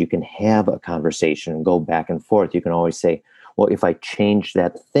in which you can have a conversation and go back and forth, you can always say, well, if I change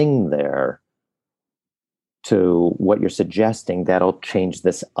that thing there to what you're suggesting, that'll change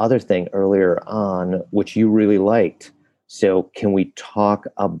this other thing earlier on, which you really liked. So can we talk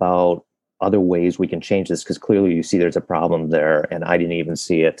about other ways we can change this? Because clearly you see there's a problem there and I didn't even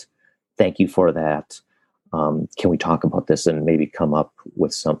see it. Thank you for that. Can we talk about this and maybe come up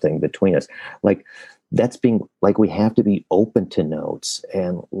with something between us? Like, that's being, like, we have to be open to notes.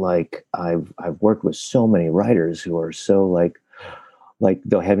 And like, I've worked with so many writers who are so like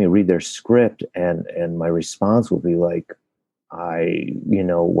they'll have me read their script and my response will be like,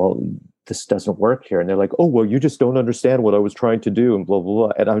 well, this doesn't work here. And they're like, oh, well, you just don't understand what I was trying to do, and blah, blah,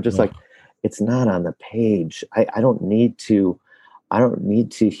 blah. And I'm just like, it's not on the page. I don't need to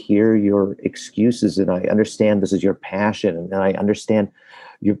hear your excuses. And I understand this is your passion. And I understand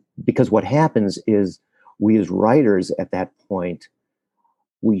because what happens is, we as writers at that point,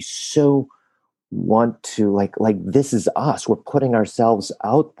 we so want to like this is us. We're putting ourselves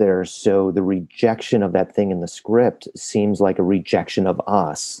out there. So the rejection of that thing in the script seems like a rejection of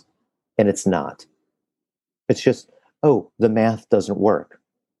us. And it's not. It's just, oh, the math doesn't work.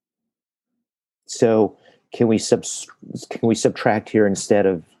 So can we subtract here instead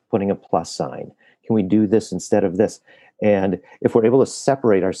of putting a plus sign? Can we do this instead of this? And if we're able to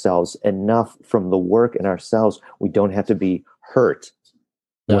separate ourselves enough from the work and ourselves, we don't have to be hurt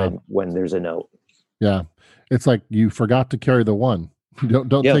when there's a note. Yeah. It's like you forgot to carry the one.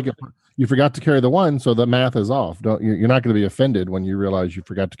 Don't take it. You forgot to carry the one, so the math is off. You're not going to be offended when you realize you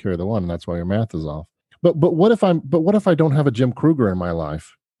forgot to carry the one, and that's why your math is off. But what if I don't have a Jim Kruger in my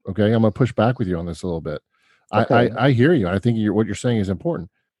life? Okay, I'm going to push back with you on this a little bit. Okay. I hear you. I think what you're saying is important.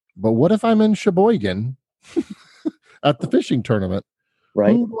 But what if I'm in Sheboygan at the fishing tournament?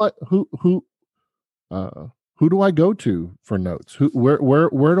 Right. Who do I go to for notes?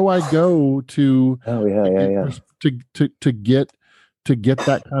 Where do I go to? Oh yeah. To get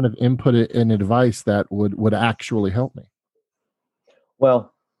that kind of input and advice that would actually help me?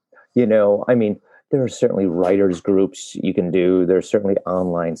 Well, I mean, there are certainly writers groups you can do. There's certainly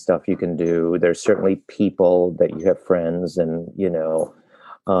online stuff you can do. There's certainly people that you have friends and,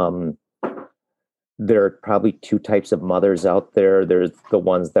 um, there are probably two types of mothers out there. There's the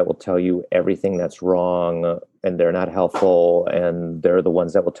ones that will tell you everything that's wrong and they're not helpful. And they're the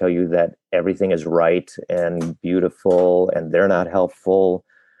ones that will tell you that everything is right and beautiful and they're not helpful.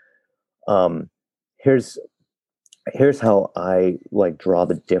 Um, here's here's how I like draw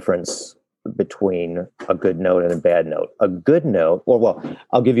the difference between a good note and a bad note. A good note, well,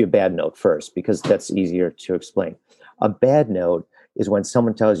 I'll give you a bad note first because that's easier to explain. A bad note is when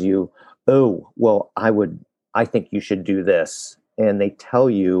someone tells you, "Oh, well, I think you should do this," and they tell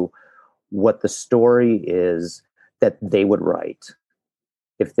you what the story is that they would write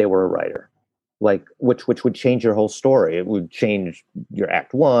if they were a writer, like which would change your whole story. It would change your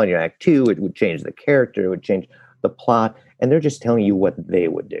act one, your act two. It would change the character. It would change the plot, and they're just telling you what they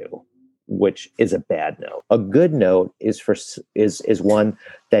would do, which is a bad note. A good note is one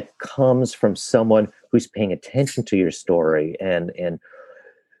that comes from someone who's paying attention to your story and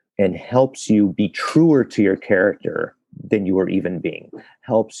helps you be truer to your character than you were even being.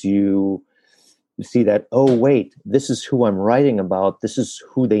 Helps you see that, oh wait, this is who I'm writing about. This is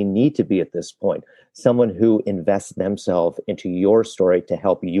who they need to be at this point. Someone who invests themselves into your story to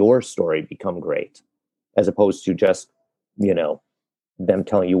help your story become great, as opposed to just, them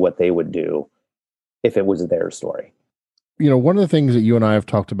telling you what they would do if it was their story. One of the things that you and I have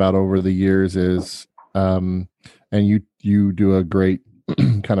talked about over the years is, and you do a great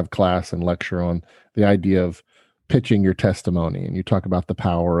kind of class and lecture on the idea of pitching your testimony, and you talk about the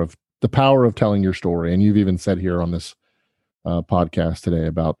power of telling your story. And you've even said here on this podcast today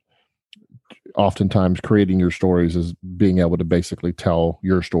about oftentimes creating your stories as being able to basically tell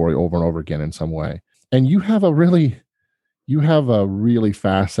your story over and over again in some way. And you have a really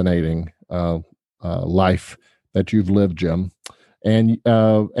fascinating life that you've lived, Jim, and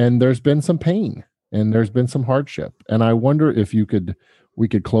there's been some pain and there's been some hardship. And I wonder if we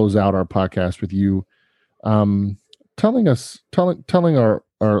could close out our podcast with you telling our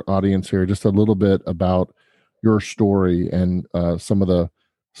audience here just a little bit about your story and some of the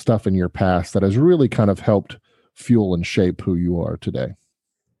stuff in your past that has really kind of helped fuel and shape who you are today.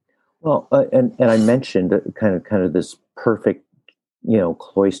 Well, and I mentioned kind of this perfect,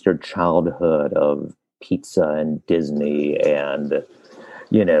 cloistered childhood of pizza and Disney and,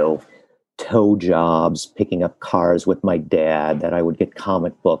 tow jobs, picking up cars with my dad that I would get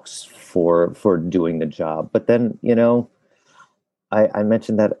comic books for doing the job. But then, I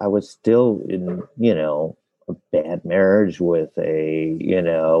mentioned that I was still in, a bad marriage with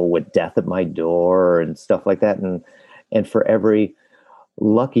with death at my door and stuff like that. And for every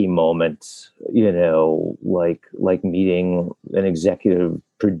lucky moment, like meeting an executive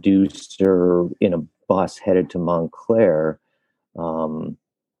producer in a bus headed to Montclair,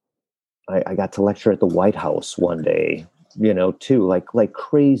 I got to lecture at the White House one day, too, like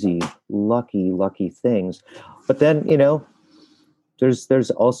crazy, lucky things. But then,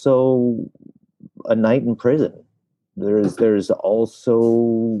 there's also a night in prison. There's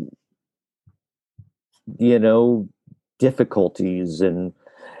also, difficulties and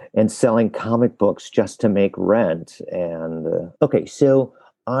selling comic books just to make rent. And okay, so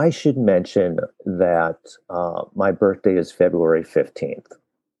I should mention that my birthday is February 15th.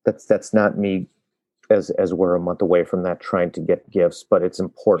 That's not me as we're a month away from that trying to get gifts, but it's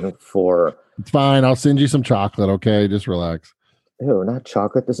important for. It's fine. I'll send you some chocolate. Okay, just relax. Ew, not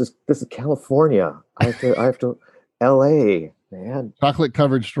chocolate. This is California. I have to LA, man. Chocolate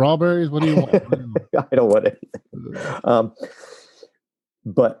covered strawberries. What do you want? I don't want anything.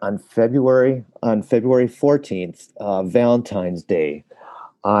 But on February 14th, Valentine's Day,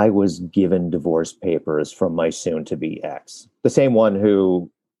 I was given divorce papers from my soon-to-be ex, the same one who,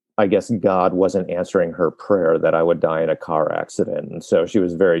 I guess God wasn't answering her prayer that I would die in a car accident. And so she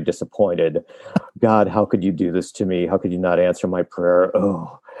was very disappointed. God, how could you do this to me? How could you not answer my prayer?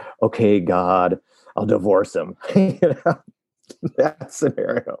 Oh, okay, God, I'll divorce him. That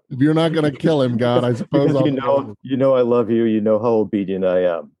scenario. If you're not going to kill him, God, I suppose I love you. You know how obedient I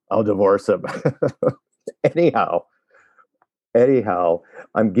am. I'll divorce him. Anyhow,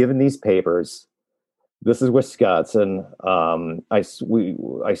 I'm given these papers. This is Wisconsin. I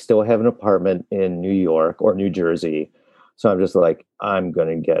still have an apartment in New York or New Jersey, so I'm just like, I'm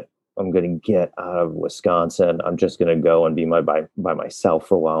gonna get out of Wisconsin. I'm just gonna go and be by myself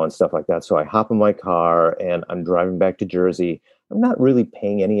for a while and stuff like that. So I hop in my car and I'm driving back to Jersey. I'm not really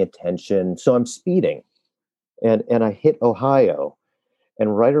paying any attention, so I'm speeding, and I hit Ohio,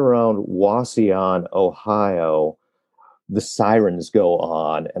 and right around Wauseon, Ohio, the sirens go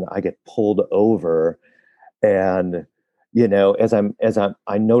on and I get pulled over. And,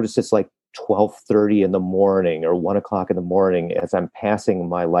 I notice it's like 12:30 in the morning or 1 o'clock in the morning as I'm passing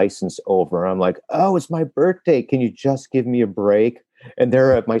my license over. I'm like, oh, it's my birthday. Can you just give me a break? And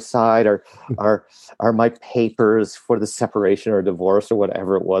there at my side are my papers for the separation or divorce or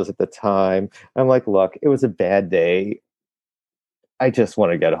whatever it was at the time. I'm like, look, it was a bad day. I just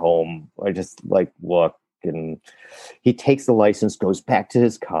want to get home. I just like look. And he takes the license, goes back to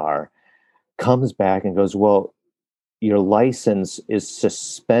his car, comes back and goes, well, your license is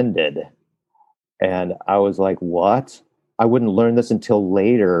suspended. And I was like, what? I wouldn't learn this until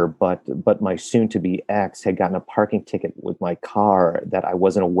later, but my soon-to-be ex had gotten a parking ticket with my car that I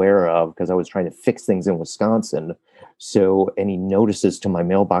wasn't aware of because I was trying to fix things in Wisconsin. So any notices to my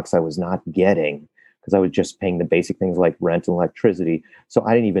mailbox I was not getting because I was just paying the basic things like rent and electricity. So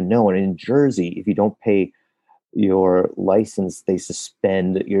I didn't even know. And in Jersey, if you don't pay your license, they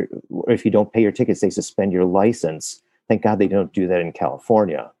suspend your, or if you don't pay your tickets, they suspend your license. Thank God they don't do that in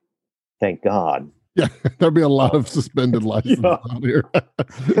California. Thank God. Yeah, there'd be a lot of suspended licenses out here.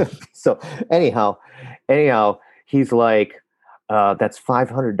 So anyhow, he's like, that's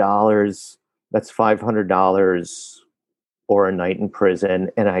 $500. That's $500 or a night in prison.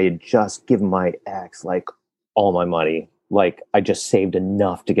 And I had just given my ex like all my money. Like I just saved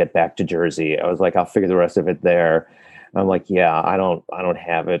enough to get back to Jersey. I was like, I'll figure the rest of it there. I'm like, yeah, I don't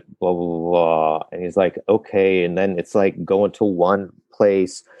have it, blah, blah, blah. And he's like, okay. And then it's like going to one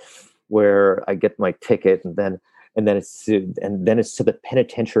place where I get my ticket and then it's to the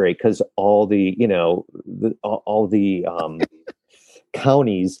penitentiary. Cause all the, all the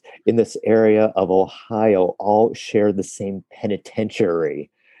counties in this area of Ohio all share the same penitentiary.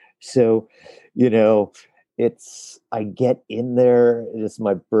 So, I get in there, it's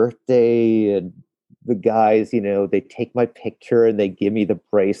my birthday and the guys, they take my picture and they give me the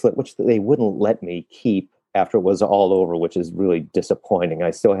bracelet, which they wouldn't let me keep after it was all over, which is really disappointing.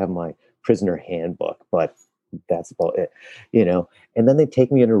 I still have my prisoner handbook, but that's about it, and then they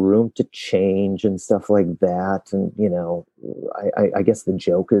take me in a room to change and stuff like that. And, I guess the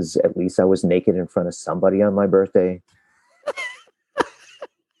joke is at least I was naked in front of somebody on my birthday,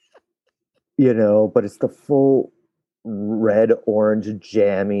 but it's the full red orange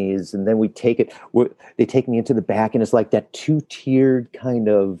jammies. And then they take me into the back and it's like that 2-tiered kind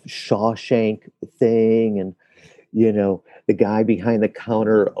of Shawshank thing. And, the guy behind the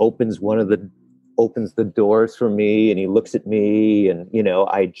counter opens the doors for me and he looks at me and,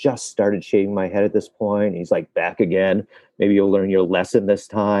 I just started shaving my head at this point. He's like, back again. Maybe you'll learn your lesson this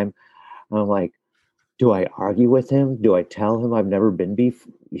time. I'm like, do I argue with him? Do I tell him I've never been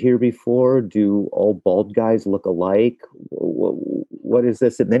here before? Do all bald guys look alike? What is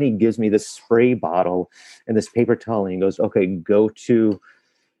this? And then he gives me this spray bottle and this paper towel and he goes, okay, go to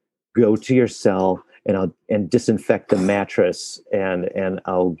your cell and disinfect the mattress and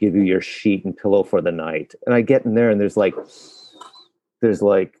I'll give you your sheet and pillow for the night. And I get in there and there's like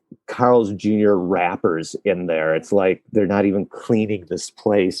Carl's Jr. wrappers in there. It's like they're not even cleaning this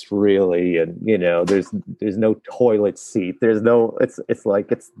place really. And there's no toilet seat. There's no it's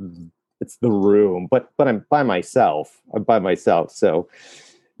like it's the room. But I'm by myself. So,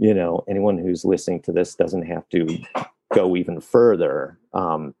 anyone who's listening to this doesn't have to go even further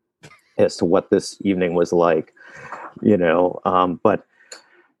as to what this evening was like, but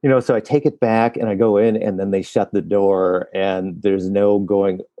so I take it back and I go in and then they shut the door and there's no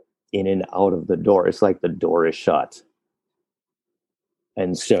going in and out of the door. It's like the door is shut.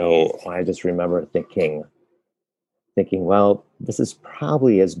 And so I just remember thinking, well, this is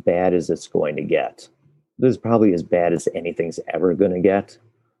probably as bad as it's going to get. This is probably as bad as anything's ever going to get.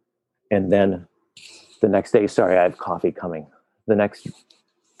 And then the next day, sorry, I have coffee coming. The next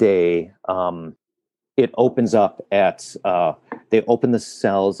day, it opens up at they open the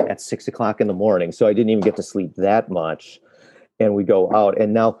cells at 6 o'clock in the morning, so I didn't even get to sleep that much. And we go out,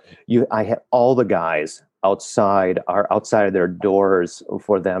 and now I have all the guys outside of their doors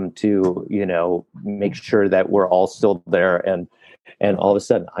for them to make sure that we're all still there. And all of a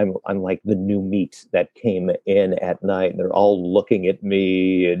sudden I'm like the new meat that came in at night, and they're all looking at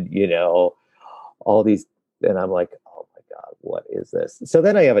me, and all these, and I'm like, God, what is this? So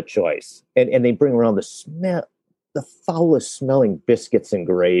then I have a choice, and they bring around the foulest smelling biscuits and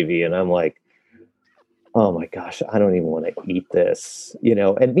gravy, and I'm like, oh my gosh, I don't even want to eat this,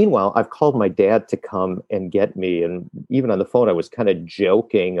 And meanwhile, I've called my dad to come and get me, and even on the phone, I was kind of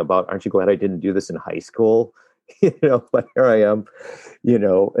joking about, aren't you glad I didn't do this in high school? But here I am,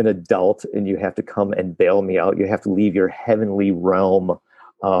 an adult, and you have to come and bail me out. You have to leave your heavenly realm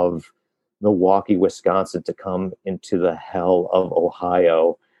of Milwaukee, Wisconsin to come into the hell of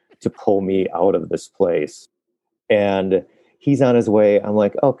Ohio to pull me out of this place. And he's on his way. I'm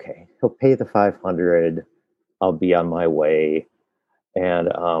like, okay, he'll pay the $500. I'll be on my way. And,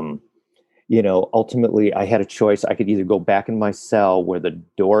 ultimately I had a choice. I could either go back in my cell where the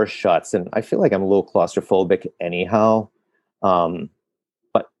door shuts, and I feel like I'm a little claustrophobic anyhow,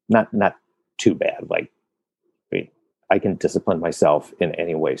 but not too bad. Like, I can discipline myself in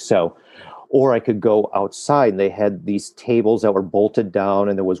any way. So, or I could go outside, and they had these tables that were bolted down,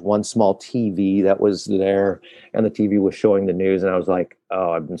 and there was one small TV that was there, and the TV was showing the news. And I was like,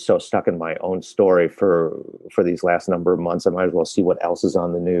 oh, I've been so stuck in my own story for these last number of months. I might as well see what else is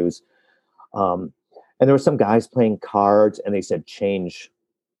on the news. And there were some guys playing cards, and they said, change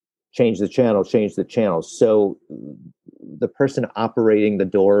the channel. So the person operating the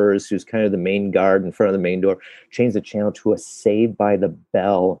doors, who's kind of the main guard in front of the main door, changed the channel to a Saved by the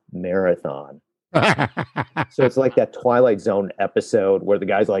Bell marathon. So it's like that Twilight Zone episode where the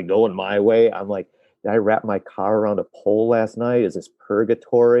guy's like going my way. I'm like, did I wrap my car around a pole last night? Is this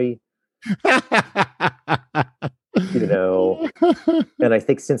purgatory? And I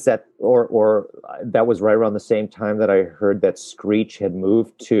think since that, or that was right around the same time that I heard that Screech had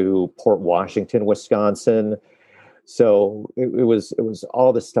moved to Port Washington, Wisconsin. So it was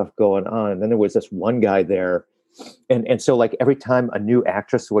all this stuff going on. And then there was this one guy there. And so like every time a new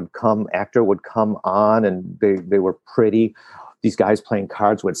actor would come on, and they were pretty, these guys playing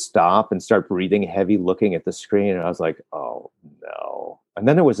cards would stop and start breathing heavy, looking at the screen. And I was like, oh no. And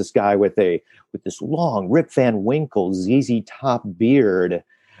then there was this guy with this long Rip Van Winkle ZZ Top beard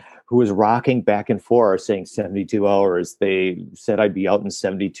who was rocking back and forth saying 72 hours. They said I'd be out in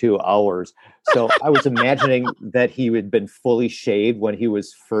 72 hours. So I was imagining that he had been fully shaved when he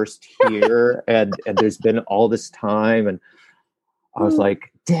was first here. And there's been all this time. And I was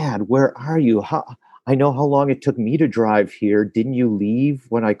like, Dad, where are you? I know how long it took me to drive here. Didn't you leave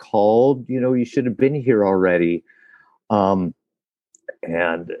when I called? You should have been here already.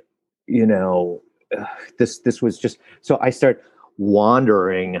 This was just, so I start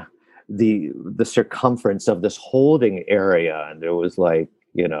wandering the circumference of this holding area. And there was like,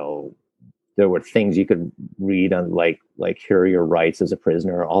 there were things you could read on like here are your rights as a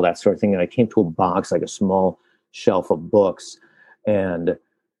prisoner, all that sort of thing. And I came to a box, like a small shelf of books, and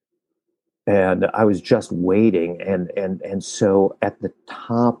I was just waiting. And so at the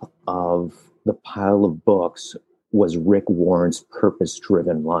top of the pile of books was Rick Warren's Purpose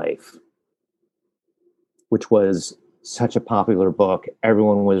Driven Life, which was such a popular book.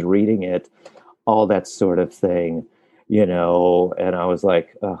 Everyone was reading it, all that sort of thing, and I was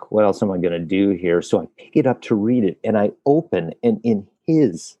like, what else am I going to do here? So I pick it up to read it, and I open, and in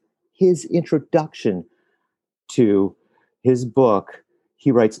his introduction to his book,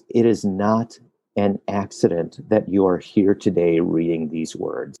 he writes, "It is not an accident that you are here today reading these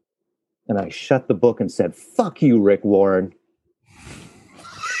words." And I shut the book and said, "Fuck you, Rick Warren."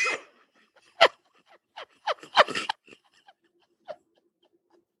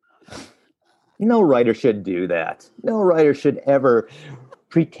 No writer should do that. No writer should ever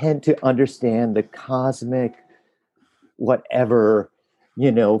pretend to understand the cosmic whatever,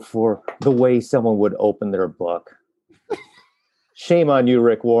 for the way someone would open their book. Shame on you,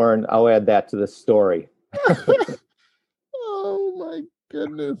 Rick Warren. I'll add that to the story. Oh, my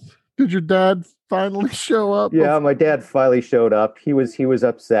goodness. Did your dad finally show up? Yeah, my dad finally showed up. He was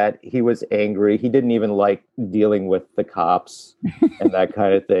upset. He was angry. He didn't even like dealing with the cops and that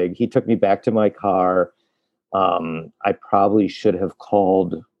kind of thing. He took me back to my car. I probably should have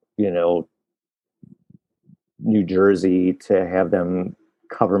called, New Jersey to have them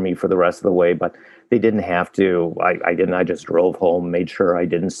cover me for the rest of the way, but they didn't have to. I didn't. I just drove home, made sure I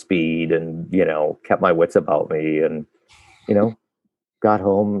didn't speed, and kept my wits about me, and got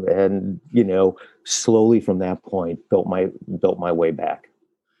home, and slowly from that point built my way back.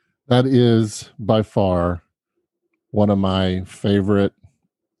 That is by far one of my favorite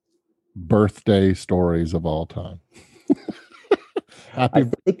birthday stories of all time. Happy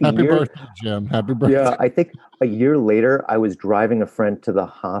birthday, Jim. Happy birthday. Yeah, I think a year later I was driving a friend to the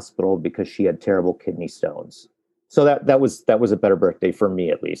hospital because she had terrible kidney stones. So that was a better birthday for me,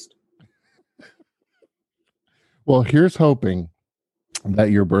 at least. Well, here's hoping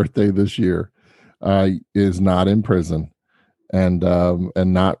that your birthday this year is not in prison, and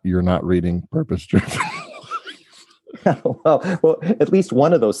you're not reading Purpose Driven. well, at least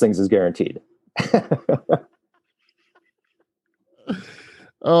one of those things is guaranteed.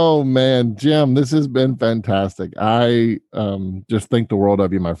 Oh man, Jim, this has been fantastic. I just think the world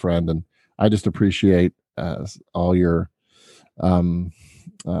of you, my friend, and I just appreciate all your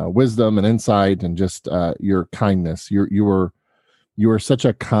wisdom and insight, and just your kindness. You are such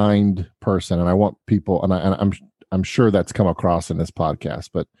a kind person, and I want people, and I'm sure that's come across in this podcast,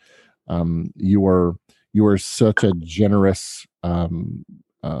 but you are such a generous,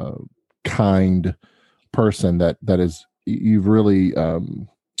 kind person that is, you've really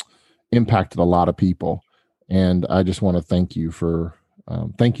impacted a lot of people, and I just want to thank you for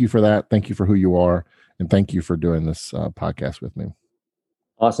that. Thank you for who you are, and thank you for doing this podcast with me.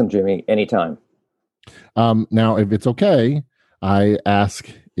 Awesome, Jimmy. Anytime. Now, if it's okay, I ask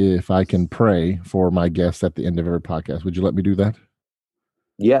if I can pray for my guests at the end of every podcast. Would you let me do that?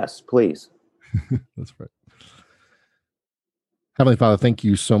 Yes, please. That's right. Heavenly Father, thank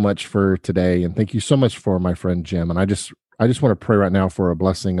you so much for today, and thank you so much for my friend Jim. And I just want to pray right now for a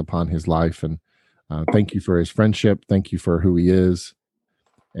blessing upon his life, and thank you for his friendship. Thank you for who he is,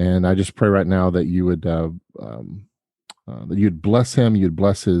 and I just pray right now that you would that you'd bless him, you'd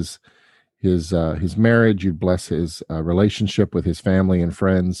bless his marriage, you'd bless his relationship with his family and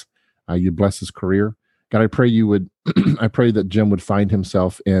friends, you'd bless his career. God, I pray you would. I pray that Jim would find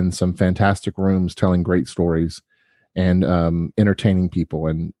himself in some fantastic rooms, telling great stories and entertaining people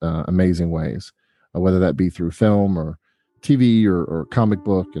in amazing ways, whether that be through film or TV or comic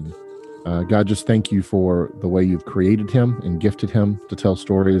book. And God, just thank you for the way you've created him and gifted him to tell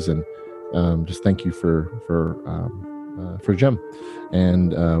stories. And just thank you for Jim.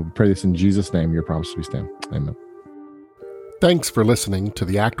 And we pray this in Jesus' name. Your promise we stand. Amen. Thanks for listening to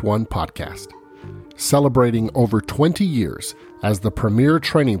the Act One podcast, celebrating over 20 years as the premier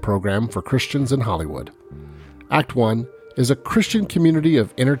training program for Christians in Hollywood. Act One is a Christian community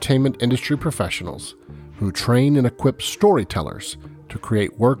of entertainment industry professionals who train and equip storytellers to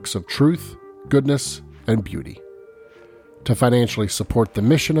create works of truth, goodness, and beauty. To financially support the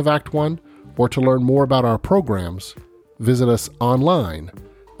mission of Act One, or to learn more about our programs, visit us online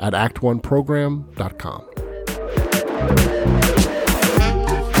at actoneprogram.com.